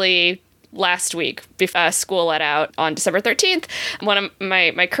literally last week, before school let out on December 13th, one of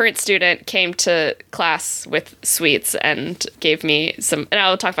my current student came to class with sweets and gave me some, and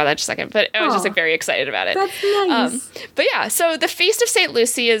I'll talk about that in just a second, but I was just like very excited about it. That's nice. But yeah, so the Feast of St.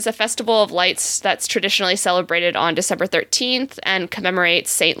 Lucy is a festival of lights that's traditionally celebrated on December 13th and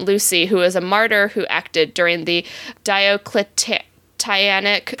commemorates St. Lucy, who is a martyr who acted during the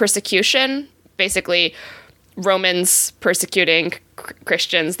Titanic persecution, basically Romans persecuting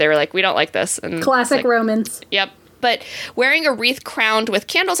Christians. They were like, we don't like this. And classic Romans. Yep. But wearing a wreath crowned with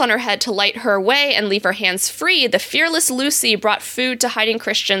candles on her head to light her way and leave her hands free, the fearless Lucy brought food to hiding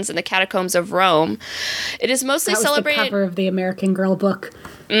Christians in the catacombs of Rome. It is mostly celebrated. The cover of the American Girl book.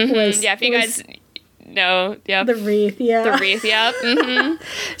 Mm-hmm. Yeah, if you guys know, yeah, the wreath, yeah, the wreath, yeah. Mm-hmm.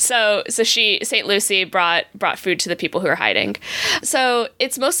 So Saint Lucy brought food to the people who are hiding. So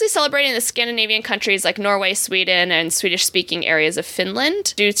it's mostly celebrated in the Scandinavian countries like Norway, Sweden, and Swedish-speaking areas of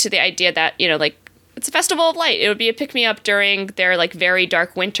Finland, due to the idea that it's a festival of light. It would be a pick-me-up during their very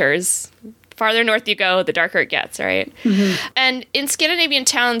dark winters. Farther north you go, the darker it gets, right? Mm-hmm. And in Scandinavian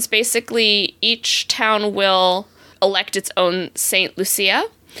towns, basically each town will elect its own Saint Lucia.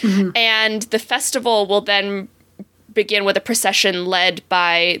 Mm-hmm. And the festival will then begin with a procession led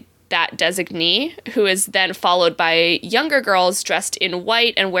by that designee, who is then followed by younger girls dressed in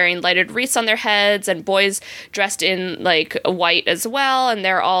white and wearing lighted wreaths on their heads, and boys dressed in white as well, and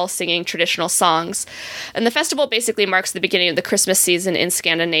they're all singing traditional songs. And the festival basically marks the beginning of the Christmas season in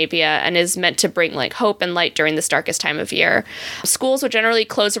Scandinavia and is meant to bring hope and light during this darkest time of year. Schools will generally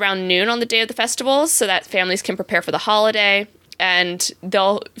close around noon on the day of the festival so that families can prepare for the holiday. And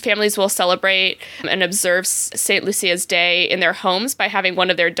families will celebrate and observe St. Lucia's Day in their homes by having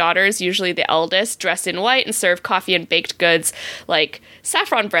one of their daughters, usually the eldest, dress in white and serve coffee and baked goods like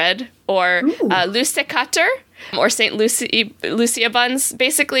saffron bread or lussekatter or St. Lucia buns.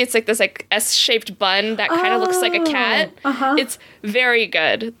 Basically, it's this S-shaped bun that kind of looks like a cat. Uh-huh. It's very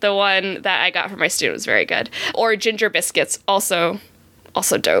good. The one that I got for my student was very good. Or ginger biscuits, also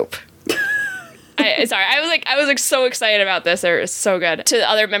dope. I was so excited about this. They're so good to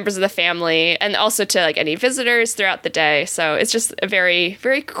other members of the family and also to any visitors throughout the day. So it's just a very,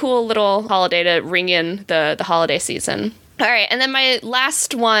 very cool little holiday to ring in the holiday season. All right, and then my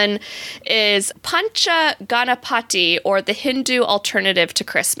last one is Pancha Ganapati, or the Hindu alternative to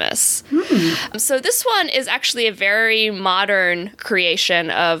Christmas. So this one is actually a very modern creation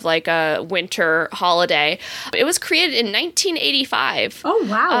of a winter holiday. It was created in 1985. Oh,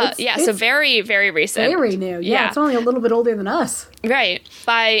 wow. So very, very recent. Very new. Yeah, it's only a little bit older than us. Right.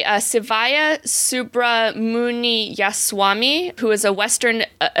 By Sivaya Subramuniyaswamy, who is a Western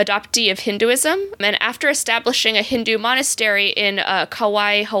adoptee of Hinduism. And after establishing a Hindu monastery in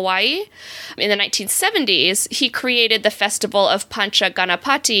Kauai, Hawaii, in the 1970s, he created the festival of Pancha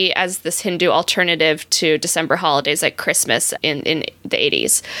Ganapati as this Hindu alternative to December holidays like Christmas in the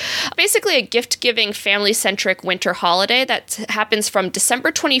 80s. Basically a gift-giving, family-centric winter holiday that happens from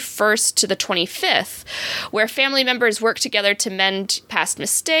December 21st to the 25th, where family members work together to mend past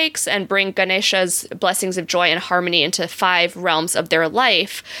mistakes and bring Ganesha's blessings of joy and harmony into 5 realms of their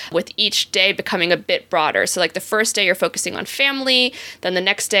life, with each day becoming a bit broader. So the first day you're focusing on family, then the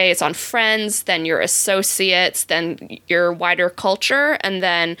next day it's on friends, then your associates, then your wider culture, and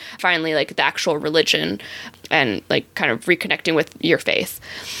then finally the actual religion and kind of reconnecting with your faith.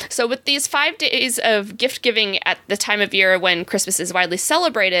 So with these 5 days of gift giving at the time of year when Christmas is widely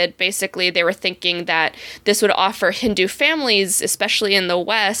celebrated, basically they were thinking that this would offer Hindu families, especially in the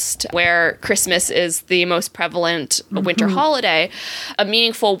West, where Christmas is the most prevalent winter holiday, a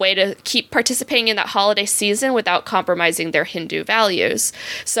meaningful way to keep participating in that holiday season without compromising their Hindu values.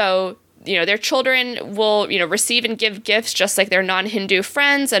 So their children will, receive and give gifts just like their non-Hindu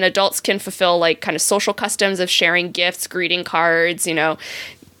friends, and adults can fulfill kind of social customs of sharing gifts, greeting cards,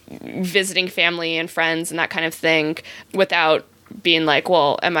 visiting family and friends and that kind of thing without being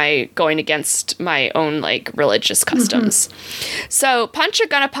well, am I going against my own religious customs? So Pancha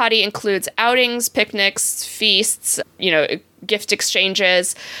Ganapati includes outings, picnics, feasts, gift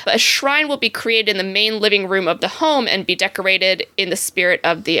exchanges. A shrine will be created in the main living room of the home and be decorated in the spirit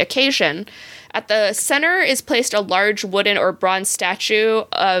of the occasion. At the center is placed a large wooden or bronze statue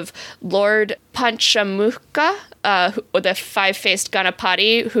of Lord Panchamukha, the 5-faced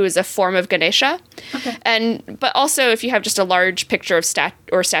Ganapati, who is a form of Ganesha. Okay. But also, if you have just a large picture of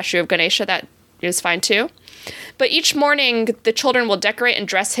statue of Ganesha, that is fine too. But each morning, the children will decorate and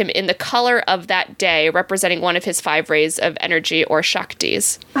dress him in the color of that day, representing one of his 5 rays of energy or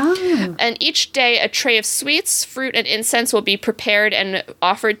Shaktis. Oh. And each day, a tray of sweets, fruit, and incense will be prepared and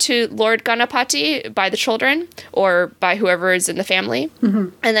offered to Lord Ganapati by the children or by whoever is in the family. Mm-hmm.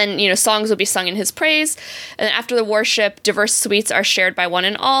 And then, songs will be sung in his praise. And after the worship, diverse sweets are shared by one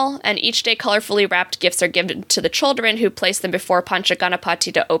and all. And each day, colorfully wrapped gifts are given to the children, who place them before Pancha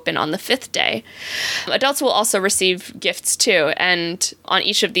Ganapati to open on the 5th day. Adults will also receive gifts too, and on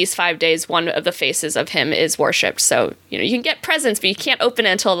each of these 5 days, one of the faces of him is worshipped. So you can get presents, but you can't open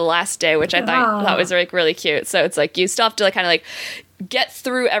it until the last day, which I thought was really cute. So it's you still have to kind of get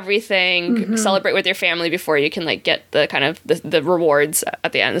through everything, celebrate with your family before you can like get the kind of the rewards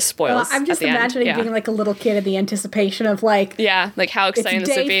at the end, the spoils. I'm just imagining being like a little kid in the anticipation of like how exciting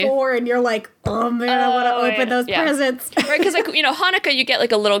this would be. Day 4 and you're like, oh man, I want to open those presents. Right, because like Hanukkah you get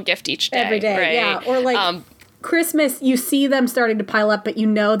like a little gift each day. Every day, right? Or like Christmas, you see them starting to pile up, but you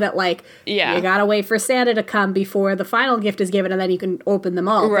know that, like, you gotta wait for Santa to come before the final gift is given, and then you can open them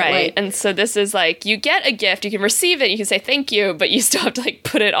all. Right, but, like, and so this is, like, you get a gift, you can receive it, you can say thank you, but you still have to, like,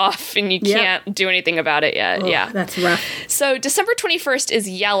 put it off, and you can't do anything about it yet. That's rough. So December 21st is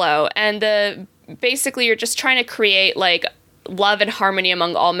yellow, and basically you're just trying to create, like, love and harmony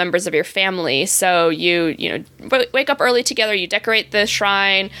among all members of your family. So you wake up early together, you decorate the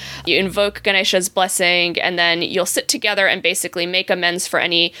shrine, you invoke Ganesha's blessing, and then you'll sit together and basically make amends for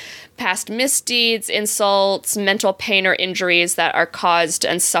any past misdeeds, insults, mental pain, or injuries that are caused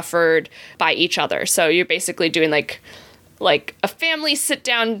and suffered by each other. So you're basically doing like a family sit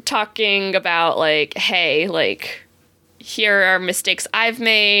down talking about like, hey, like, here are mistakes I've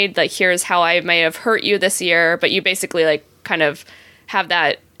made, like, here's how I may have hurt you this year, but you basically like kind of have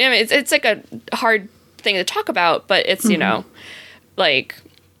that. I mean, it's like a hard thing to talk about, but it's like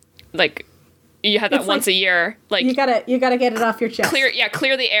you have that once a year. Like you gotta get it off your chest.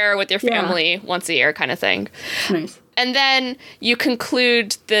 Clear the air with your family once a year, kind of thing. Nice. And then you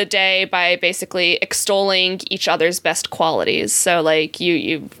conclude the day by basically extolling each other's best qualities. So like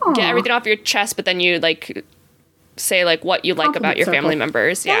you get everything off your chest, but then you like say like what you like about your family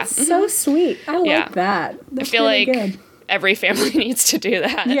members. That's so sweet. I like that. That's I feel really like good. Every family needs to do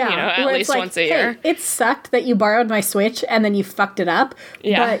that. At least like, once a year. It sucked that you borrowed my Switch and then you fucked it up.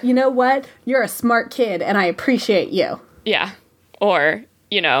 But you know what? You're a smart kid and I appreciate you. Yeah. Or,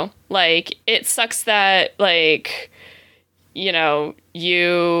 like it sucks that like,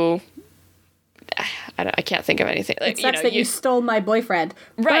 you. I can't think of anything. Like, it sucks that you stole my boyfriend.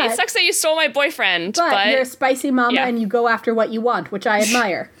 Right, it sucks that you stole my boyfriend. But you're a spicy mama and you go after what you want, which I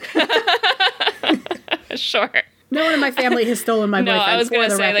admire. Sure. No one in my family has stolen my boyfriend. No, I was going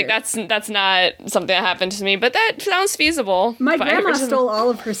to say, like, that's not something that happened to me, but that sounds feasible. My grandma stole all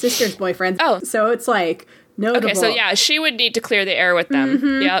of her sister's boyfriends. Oh. So it's like notable. Okay, so she would need to clear the air with them.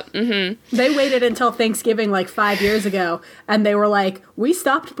 Mm-hmm. Yep. Mm-hmm. They waited until Thanksgiving like 5 years ago, and they were like, we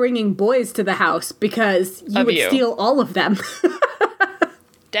stopped bringing boys to the house because you would steal all of them.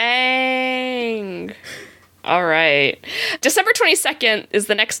 Dang. All right. December 22nd is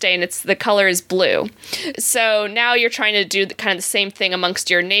the next day, and the color is blue. So now you're trying to do kind of the same thing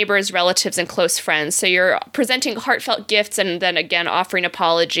amongst your neighbors, relatives, and close friends. So you're presenting heartfelt gifts and then again offering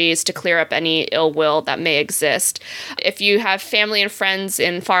apologies to clear up any ill will that may exist. If you have family and friends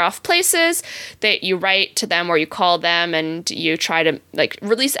in far off places, that you write to them or you call them and you try to like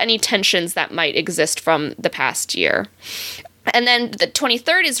release any tensions that might exist from the past year. And then the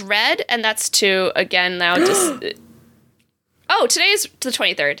 23rd is red, and that's to, again, now just... Oh, today is the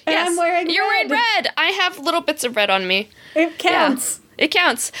 23rd. And yes. I'm wearing You're wearing red. I have little bits of red on me. It counts. Yeah, it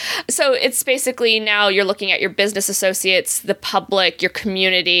counts. So it's basically now you're looking at your business associates, the public, your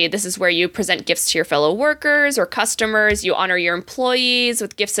community. This is where you present gifts to your fellow workers or customers. You honor your employees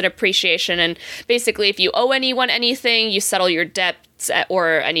with gifts and appreciation. And basically, if you owe anyone anything, you settle your debt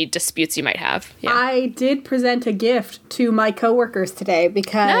or any disputes you might have. Yeah. I did present a gift to my coworkers today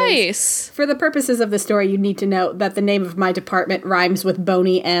because for the purposes of the story, you need to know that the name of my department rhymes with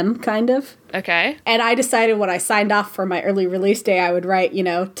Boney M, kind of. Okay. And I decided when I signed off for my early release day, I would write,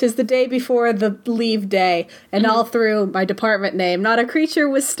 'tis the day before the leave day, and all through my department name, not a creature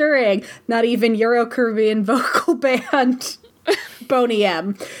was stirring, not even Euro-Caribbean vocal band, Boney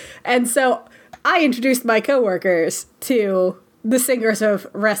M. And so I introduced my coworkers to the singers of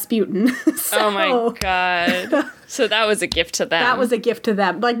Rasputin. Oh my God. So that was a gift to them. That was a gift to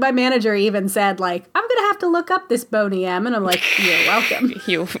them. Like, my manager even said, like, I'm going to have to look up this Boney M. And I'm like, you're welcome.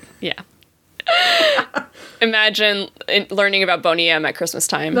 Yeah. Imagine learning about Boney M at Christmas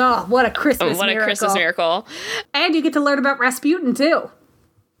time. Oh, what a Christmas miracle. What a Christmas miracle. And you get to learn about Rasputin, too.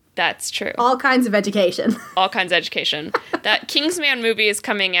 That's true. All kinds of education. All kinds of education. That Kingsman movie is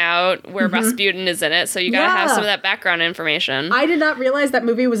coming out where Rasputin is in it, so you gotta have some of that background information. I did not realize that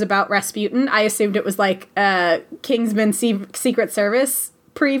movie was about Rasputin. I assumed it was like Kingsman Secret Service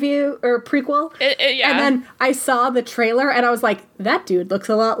preview or prequel. Yeah. And then I saw the trailer and I was like, that dude looks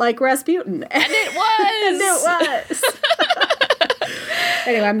a lot like Rasputin. And it was!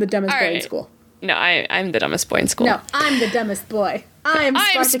 Anyway, I'm the dumbest boy in school. No, I'm the dumbest boy in school. No, I'm the dumbest boy. I'm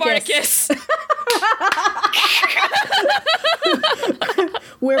Spartacus.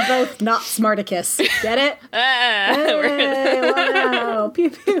 We're both not Smarticus. Get it? Hey, wow. Pew,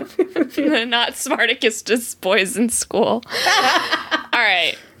 pew, pew, pew, pew. Not Smarticus, just boys in school. All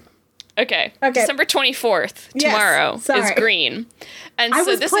right. Okay. December 24th, tomorrow, is green. And I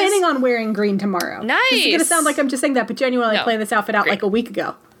was planning on wearing green tomorrow. Nice. This is going to sound like I'm just saying that, but genuinely planned this outfit out like a week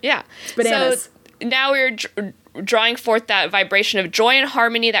ago. Yeah. It's bananas. So now we're drawing forth that vibration of joy and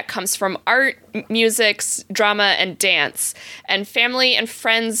harmony that comes from art, music, drama, and dance. And family and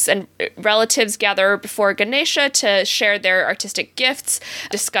friends and relatives gather before Ganesha to share their artistic gifts,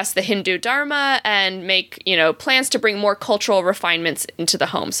 discuss the Hindu Dharma, and make, plans to bring more cultural refinements into the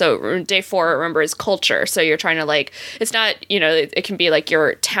home. So day 4, remember, is culture. So you're trying to it's not, it can be like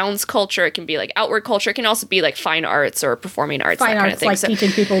your town's culture. It can be like outward culture. It can also be like fine arts or performing arts, fine that kind arts, of thing. Like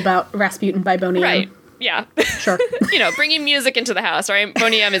teaching people about Rasputin by Boney M. Right. Yeah. Sure. Bringing music into the house, right?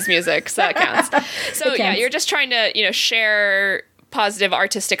 Boney M is music, so that counts. So yeah, you're just trying to, share positive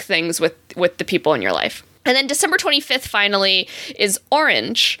artistic things with the people in your life. And then December 25th, finally, is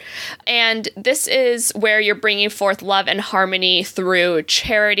Orange. And this is where you're bringing forth love and harmony through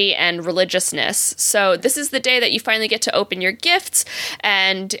charity and religiousness. So this is the day that you finally get to open your gifts,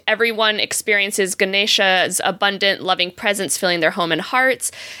 and everyone experiences Ganesha's abundant, loving presence filling their home and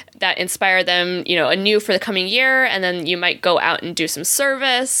hearts that inspire them, anew for the coming year. And then you might go out and do some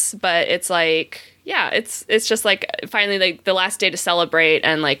service, but it's like... yeah, it's just like finally like the last day to celebrate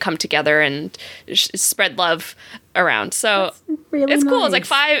and like come together and spread love around. So really it's cool. nice. It's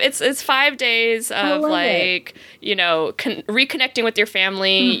like it's 5 days of like, reconnecting with your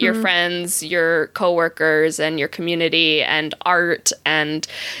family, your friends, your coworkers, and your community, and art and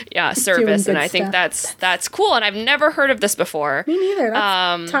service. And I think that's cool. And I've never heard of this before. Me neither.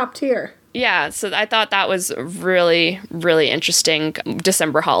 That's top tier. Yeah, so I thought that was really, really interesting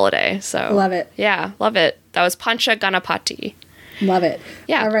December holiday. So love it. Yeah, love it. That was Pancha Ganapati. Love it.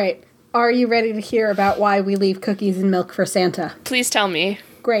 Yeah. All right. Are you ready to hear about why we leave cookies and milk for Santa? Please tell me.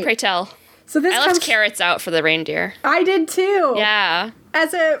 Great. Pray tell. So I left carrots out for the reindeer. I did too. Yeah.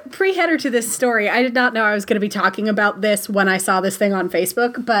 As a pre-header to this story, I did not know I was going to be talking about this when I saw this thing on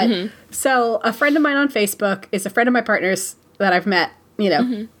Facebook. But so a friend of mine on Facebook is a friend of my partner's that I've met,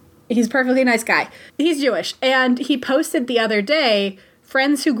 He's a perfectly nice guy. He's Jewish. And he posted the other day,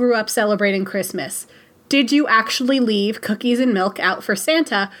 friends who grew up celebrating Christmas. Did you actually leave cookies and milk out for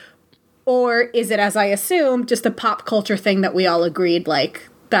Santa? Or is it, as I assume, just a pop culture thing that we all agreed, like,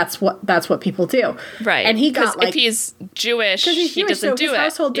 that's what people do? Right. And he got, like... if he's Jewish, he doesn't do it. His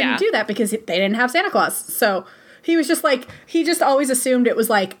household didn't do that because they didn't have Santa Claus. So he was just like... He just always assumed it was,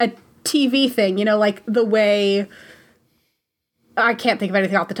 like, a TV thing, like the way... I can't think of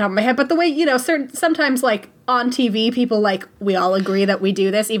anything off the top of my head, but the way, sometimes, like, on TV, people, like, we all agree that we do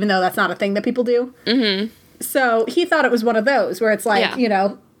this, even though that's not a thing that people do. Mm-hmm. So he thought it was one of those, where it's like,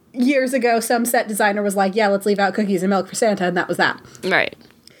 years ago, some set designer was like, yeah, let's leave out cookies and milk for Santa, and that was that. Right.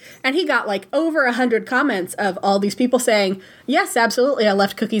 And he got, like, over 100 comments of all these people saying, yes, absolutely, I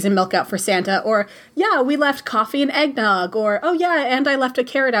left cookies and milk out for Santa, or, yeah, we left coffee and eggnog, or, oh, yeah, and I left a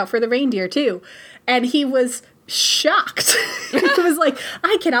carrot out for the reindeer, too. And he was... shocked. He was like,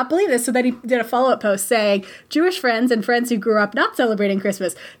 I cannot believe this. So then he did a follow-up post saying, Jewish friends and friends who grew up not celebrating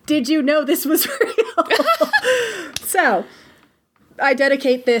Christmas, did you know this was real? So I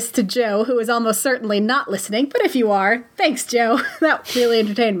dedicate this to Joe, who is almost certainly not listening, but if you are, thanks, Joe. That really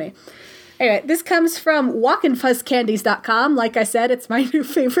entertained me. Anyway, this comes from walkandfuzzcandies.com. Like I said, it's my new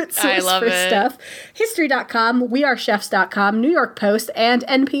favorite source for stuff. History.com, wearechefs.com, New York Post, and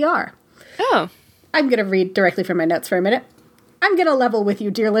NPR. Oh. I'm going to read directly from my notes for a minute. I'm going to level with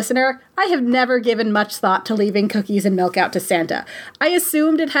you, dear listener. I have never given much thought to leaving cookies and milk out to Santa. I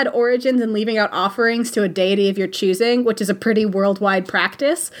assumed it had origins in leaving out offerings to a deity of your choosing, which is a pretty worldwide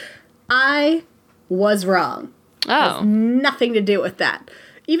practice. I was wrong. Oh. It has nothing to do with that.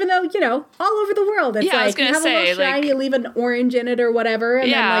 Even though, all over the world, it's like, you have a little shrine, you leave an orange in it or whatever,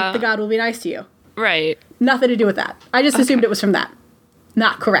 and then, like, the god will be nice to you. Right. Nothing to do with that. I just assumed it was from that.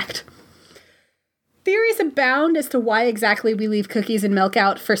 Not correct. Theories abound as to why exactly we leave cookies and milk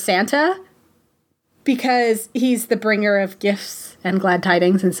out for Santa. Because he's the bringer of gifts and glad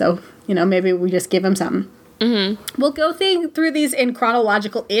tidings, and so, maybe we just give him something. Mm-hmm. We'll go through these in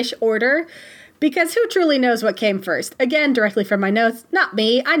chronological-ish order, because who truly knows what came first? Again, directly from my notes, not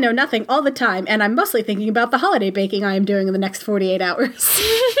me. I know nothing all the time, and I'm mostly thinking about the holiday baking I am doing in the next 48 hours.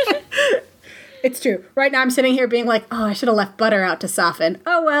 It's true. Right now I'm sitting here being like, oh, I should have left butter out to soften.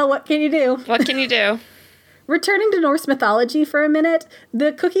 Oh, well, what can you do? What can you do? Returning to Norse mythology for a minute,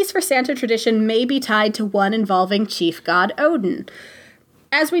 the cookies for Santa tradition may be tied to one involving chief god Odin.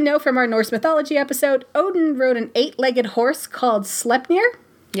 As we know from our Norse mythology episode, Odin rode an 8-legged horse called Sleipnir.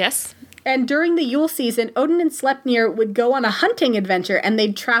 Yes. And during the Yule season, Odin and Sleipnir would go on a hunting adventure, and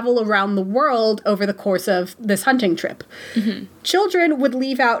they'd travel around the world over the course of this hunting trip. Mm-hmm. Children would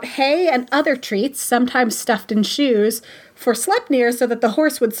leave out hay and other treats, sometimes stuffed in shoes, for Sleipnir so that the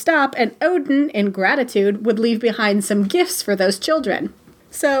horse would stop, and Odin, in gratitude, would leave behind some gifts for those children.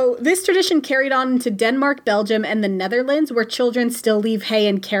 So this tradition carried on into Denmark, Belgium, and the Netherlands, where children still leave hay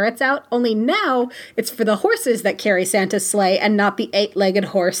and carrots out, only now it's for the horses that carry Santa's sleigh and not the 8-legged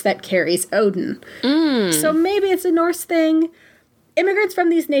horse that carries Odin. So maybe it's a Norse thing. Immigrants from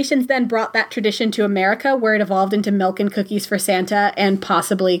these nations then brought that tradition to America, where it evolved into milk and cookies for Santa and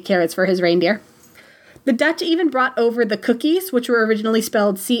possibly carrots for his reindeer. The Dutch even brought over the cookies, which were originally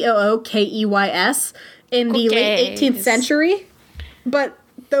spelled Cookeys, in the late 18th century. But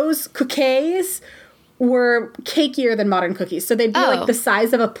those cookies were cakier than modern cookies. So they'd be like the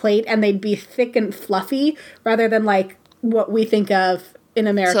size of a plate, and they'd be thick and fluffy rather than like what we think of in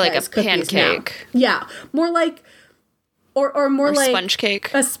America as cookies pancake. Now. Yeah. More like or more like sponge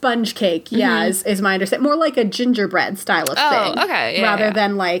cake. A sponge cake, yeah, is my understanding. More like a gingerbread style of thing. Oh, okay. Yeah, rather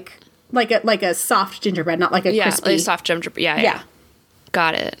than like a soft gingerbread, not like a crispy. Like a soft gingerbread. Yeah.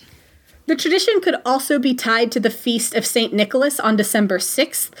 Got it. The tradition could also be tied to the feast of St. Nicholas on December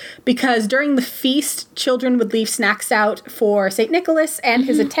 6th, because during the feast, children would leave snacks out for St. Nicholas and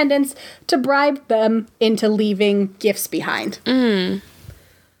his attendants to bribe them into leaving gifts behind.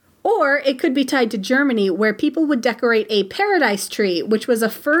 Or it could be tied to Germany, where people would decorate a paradise tree, which was a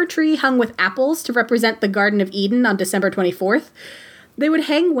fir tree hung with apples to represent the Garden of Eden on December 24th. They would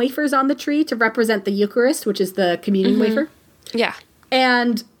hang wafers on the tree to represent the Eucharist, which is the communion wafer. Yeah.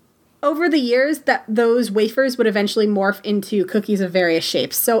 And over the years, those wafers would eventually morph into cookies of various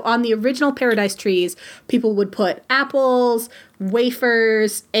shapes. So on the original paradise trees, people would put apples,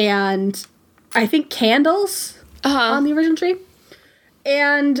 wafers, and I think candles on the original tree.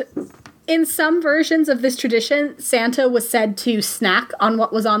 And in some versions of this tradition, Santa was said to snack on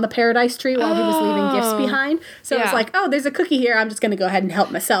what was on the paradise tree while he was leaving gifts behind. So it's like, oh, there's a cookie here. I'm just going to go ahead and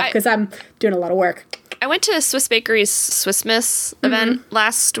help myself because I'm doing a lot of work. I went to Swiss Bakery's Swiss Miss event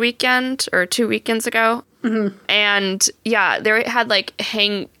last weekend or 2 weekends ago. And yeah, they had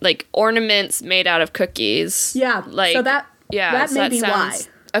ornaments made out of cookies. Yeah. So that may be why.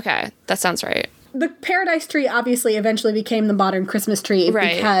 Okay. That sounds right. The paradise tree obviously eventually became the modern Christmas tree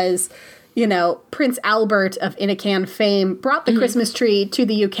because, Prince Albert of Innican fame brought the Christmas tree to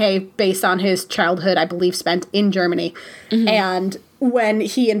the UK based on his childhood, I believe, spent in Germany. And when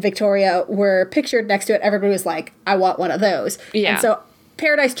he and Victoria were pictured next to it, everybody was like, I want one of those. Yeah. And so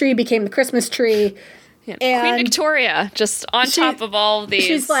paradise tree became the Christmas tree. Yeah. And Queen Victoria, just on top of all of these.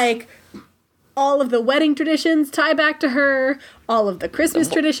 She's like, all of the wedding traditions tie back to her. All of the Christmas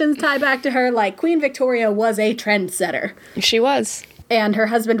traditions tie back to her. Like, Queen Victoria was a trendsetter. She was. And her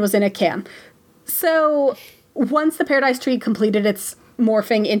husband was in a can. So once the paradise tree completed its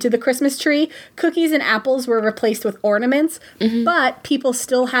morphing into the Christmas tree, cookies and apples were replaced with ornaments, but people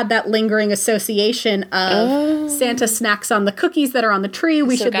still had that lingering association of Santa snacks on the cookies that are on the tree.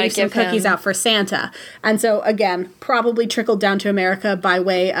 We should leave some cookies out for Santa. And so, again, probably trickled down to America by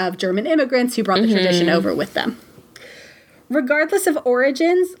way of German immigrants who brought the tradition over with them. Regardless of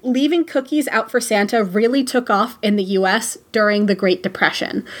origins, leaving cookies out for Santa really took off in the U.S. during the Great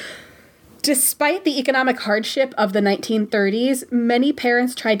Depression. Despite the economic hardship of the 1930s, many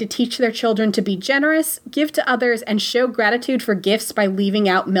parents tried to teach their children to be generous, give to others, and show gratitude for gifts by leaving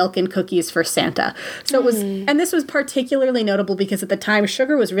out milk and cookies for Santa. So it was, and this was particularly notable because at the time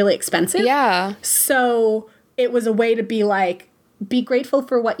sugar was really expensive. Yeah. So it was a way to be like, be grateful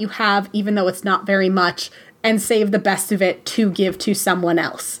for what you have, even though it's not very much, and save the best of it to give to someone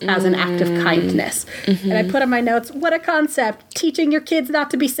else as an act of kindness. And I put on my notes, what a concept. Teaching your kids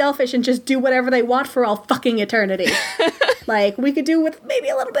not to be selfish and just do whatever they want for all fucking eternity. Like, we could do with maybe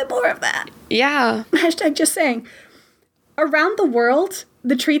a little bit more of that. Yeah. Hashtag just saying. Around the world,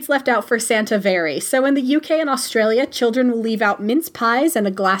 the treats left out for Santa vary. So in the UK and Australia, children will leave out mince pies and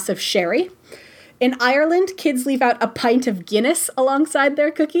a glass of sherry. In Ireland, kids leave out a pint of Guinness alongside their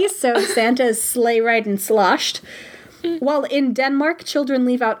cookies, so Santa is sleigh riding sloshed. While in Denmark, children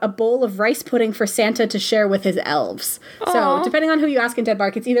leave out a bowl of rice pudding for Santa to share with his elves. Aww. So depending on who you ask in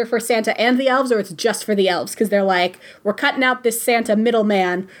Denmark, it's either for Santa and the elves or it's just for the elves, because they're like, we're cutting out this Santa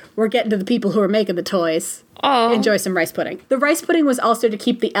middleman, we're getting to the people who are making the toys. Aww. Enjoy some rice pudding. The rice pudding was also to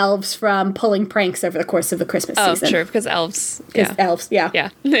keep the elves from pulling pranks over the course of the Christmas season. Oh, true, because elves. Because elves, yeah.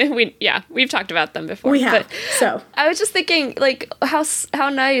 Yeah. We've talked about them before. We have, so. I was just thinking, like, how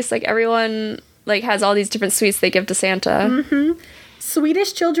nice, like, everyone, like, has all these different sweets they give to Santa.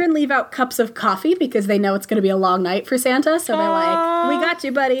 Swedish children leave out cups of coffee because they know it's going to be a long night for Santa. So they're like, we got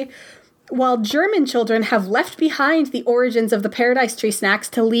you, buddy. While German children have left behind the origins of the Paradise Tree snacks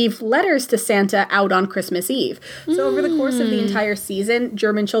to leave letters to Santa out on Christmas Eve. So over the course of the entire season,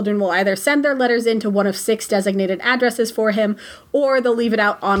 German children will either send their letters into one of 6 designated addresses for him, or they'll leave it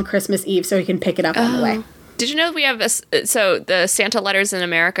out on Christmas Eve so he can pick it up on the way. Did you know we have so the Santa letters in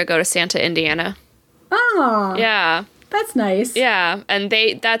America go to Santa, Indiana? Oh. Yeah. That's nice. Yeah, and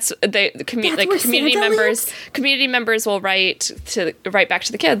community members will write back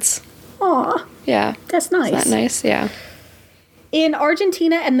to the kids. Aw. Yeah. That's nice. Isn't that nice? Yeah. In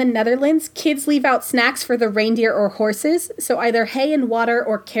Argentina and the Netherlands, kids leave out snacks for the reindeer or horses, so either hay and water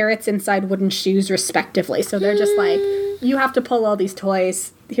or carrots inside wooden shoes, respectively. So they're just like, you have to pull all these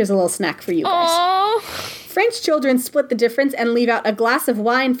toys. Here's a little snack for you guys. Aww. French children split the difference and leave out a glass of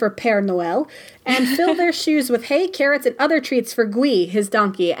wine for Père Noël and fill their shoes with hay, carrots, and other treats for Guy, his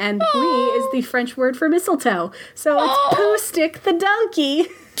donkey. And Guy is the French word for mistletoe. So it's Pooh Stick the donkey.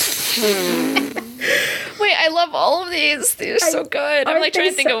 Wait, I love all of these. They're so good. I'm like trying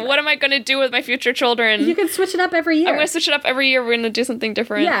to think of what am I going to do with my future children. You can switch it up every year. I'm going to switch it up every year. We're going to do something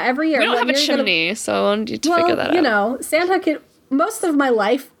different. Yeah, every year. We don't have a chimney, so I need to figure that out. You know, Santa could... Most of my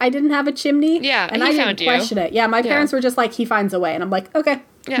life, I didn't have a chimney. Yeah, and I didn't question it. Yeah, my parents were just like, he finds a way. And I'm like, okay,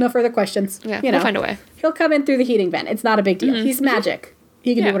 no further questions. Yeah, you know, he'll find a way. He'll come in through the heating vent. It's not a big deal. He's magic.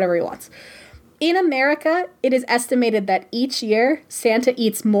 He can do whatever he wants. In America, it is estimated that each year, Santa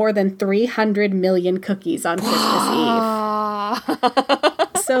eats more than 300 million cookies on Christmas Eve.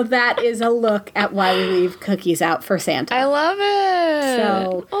 So that is a look at why we leave cookies out for Santa. I love it.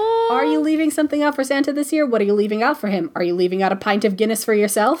 So, are you leaving something out for Santa this year? What are you leaving out for him? Are you leaving out a pint of Guinness for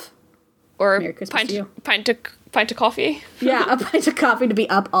yourself? Or a pint of coffee? Yeah, a pint of coffee to be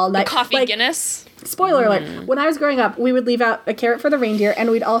up all night. Coffee Guinness? Spoiler alert. When I was growing up, we would leave out a carrot for the reindeer,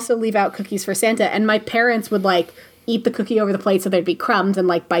 and we'd also leave out cookies for Santa. And my parents would, like, eat the cookie over the plate so there'd be crumbs and,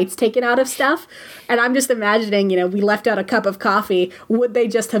 like, bites taken out of stuff. And I'm just imagining, you know, we left out a cup of coffee. Would they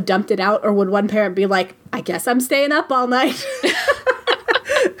just have dumped it out, or would one parent be like, I guess I'm staying up all night?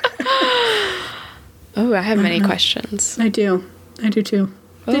 Oh, I have many questions. I do. I do, too.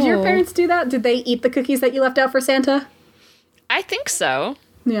 Did your parents do that? Did they eat the cookies that you left out for Santa? I think so.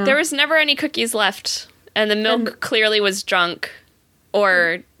 Yeah. There was never any cookies left, and the milk clearly was drunk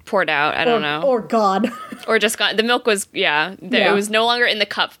or poured out. I don't know. Or gone. Or just gone. The milk was, it was no longer in the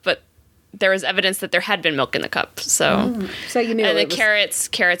cup, but there was evidence that there had been milk in the cup. So, so you knew. And the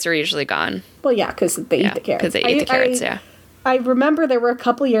carrots are usually gone. Well, yeah, because they eat the carrots. Because they eat the carrots, I remember there were a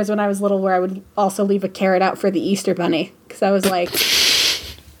couple years when I was little where I would also leave a carrot out for the Easter Bunny. Because I was like,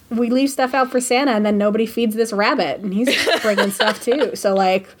 we leave stuff out for Santa and then nobody feeds this rabbit. And he's bringing stuff too. So,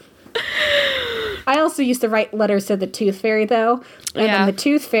 like, I also used to write letters to the Tooth Fairy, though. And then the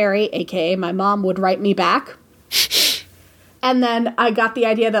Tooth Fairy, a.k.a. my mom, would write me back. And then I got the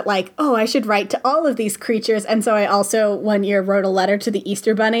idea that, like, oh, I should write to all of these creatures. And so I also, one year, wrote a letter to the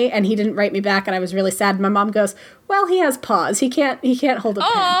Easter Bunny, and he didn't write me back, and I was really sad. And my mom goes, well, he has paws. He can't hold a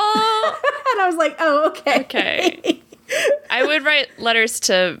pen. And I was like, oh, okay. Okay. I would write letters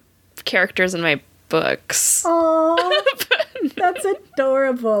to characters in my books. Oh, that's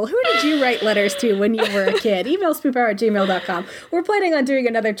adorable. Who did you write letters to when you were a kid? Email spoophour@gmail.com. We're planning on doing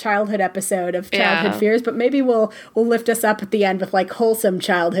another childhood episode of childhood fears, but maybe we'll lift us up at the end with, like, wholesome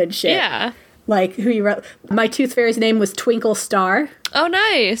childhood shit. Yeah. Like, who you wrote. My Tooth Fairy's name was Twinkle Star. Oh,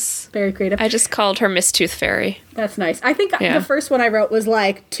 nice. Very creative. I just called her Miss Tooth Fairy. That's nice. I think the first one I wrote was,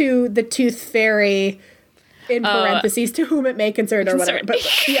 like, to the Tooth Fairy, in parentheses, to whom it may concern or whatever. But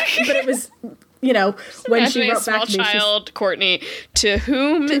it was... You know, when she wrote back to me, child, Courtney, to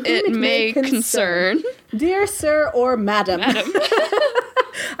whom it may concern. Dear sir or madam.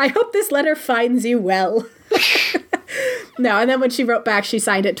 I hope this letter finds you well. No, and then when she wrote back, she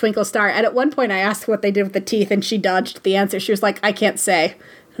signed it Twinkle Star. And at one point I asked what they did with the teeth, and she dodged the answer. She was like, I can't say.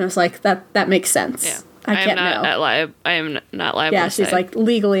 And I was like, that makes sense. Yeah. I can't know. I am not liable to say. She's like,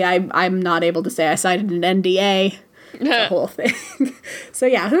 legally, I'm not able to say. I signed an NDA. The whole thing. So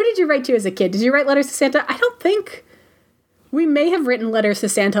yeah, who did you write to as a kid? Did you write letters to Santa? I don't think... We may have written letters to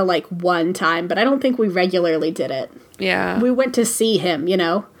Santa, like, one time, but I don't think we regularly did it. Yeah. We went to see him, you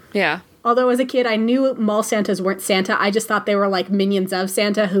know? Yeah. Although as a kid, I knew mall Santas weren't Santa. I just thought they were, like, minions of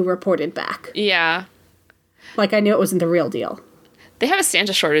Santa who reported back. Yeah. Like, I knew it wasn't the real deal. They have a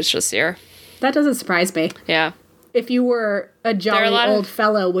Santa shortage this year. That doesn't surprise me. Yeah. If you were a jolly old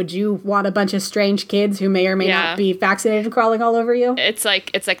fellow, would you want a bunch of strange kids who may or may not be vaccinated crawling all over you? It's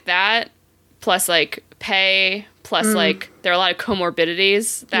like that, plus, like, pay, plus, like, there are a lot of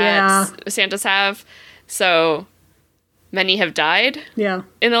comorbidities that Santas have. So many have died Yeah.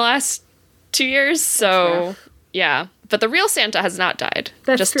 in the last 2 years. So, yeah. But the real Santa has not died.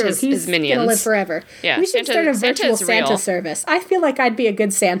 That's just true. His minions. Gonna live forever. Yeah, We should start a virtual Santa service. I feel like I'd be a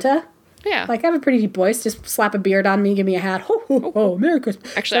good Santa. Yeah. Like, I have a pretty deep voice. Just slap a beard on me, give me a hat. Ho, ho, ho, Merry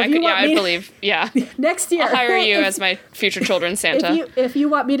Christmas. Actually, I believe, yeah. Next year. I'll hire you as my future children's Santa. If you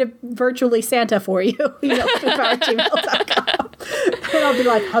want me to virtually Santa for you, email@gmail.com. And I'll be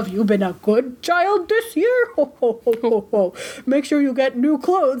like, have you been a good child this year? Ho, ho, ho, ho, ho. Make sure you get new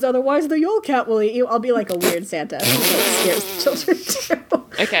clothes, otherwise the Yule Cat will eat you. I'll be like a weird Santa. That scares children too.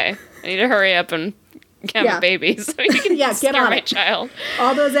 Okay. I need to hurry up and have a baby so you can get on my it. child.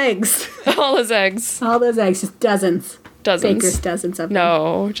 All those eggs. All those eggs. All those eggs. Just dozens. Dozens. Baker's dozens of them.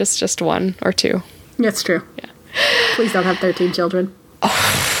 No, just one or two. That's true. Yeah. Please don't have 13 children.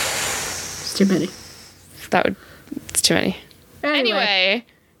 It's too many. It's too many. Anyway.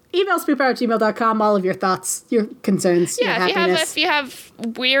 Email spoophour@gmail.com, all of your thoughts, your concerns, your happiness. If you have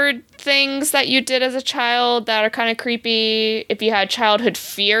weird things that you did as a child that are kind of creepy, if you had childhood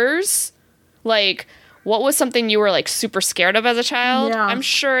fears, like what was something you were like super scared of as a child? Yeah. I'm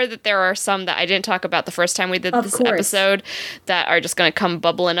sure that there are some that I didn't talk about the first time we did this course. episode that are just going to come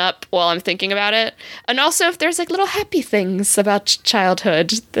bubbling up while I'm thinking about it. And also if there's like little happy things about childhood,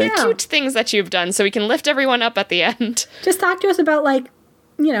 the cute things that you've done so we can lift everyone up at the end. Just talk to us about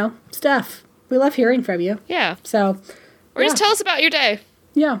stuff. We love hearing from you. Yeah. So, or just tell us about your day.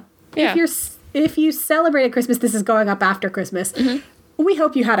 Yeah. Yeah. If you celebrated Christmas, this is going up after Christmas. Mm-hmm. We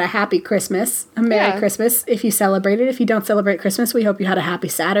hope you had a happy Christmas, a Merry Christmas if you celebrated. If you don't celebrate Christmas, we hope you had a happy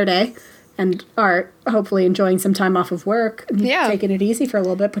Saturday and are hopefully enjoying some time off of work and taking it easy for a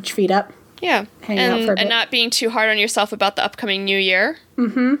little bit. Put your feet up. Yeah. Hang out for a bit. And not being too hard on yourself about the upcoming new year.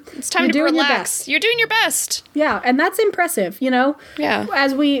 Mm-hmm. It's time to relax. You're doing your best. Yeah, and that's impressive, Yeah.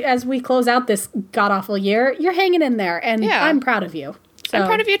 As we close out this god-awful year, you're hanging in there, and I'm proud of you. So, I'm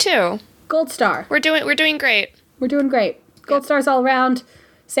proud of you too. Gold star. We're doing great. We're doing great. Gold stars all around.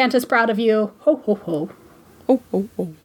 Santa's proud of you. Ho, ho, ho. Ho, ho, ho.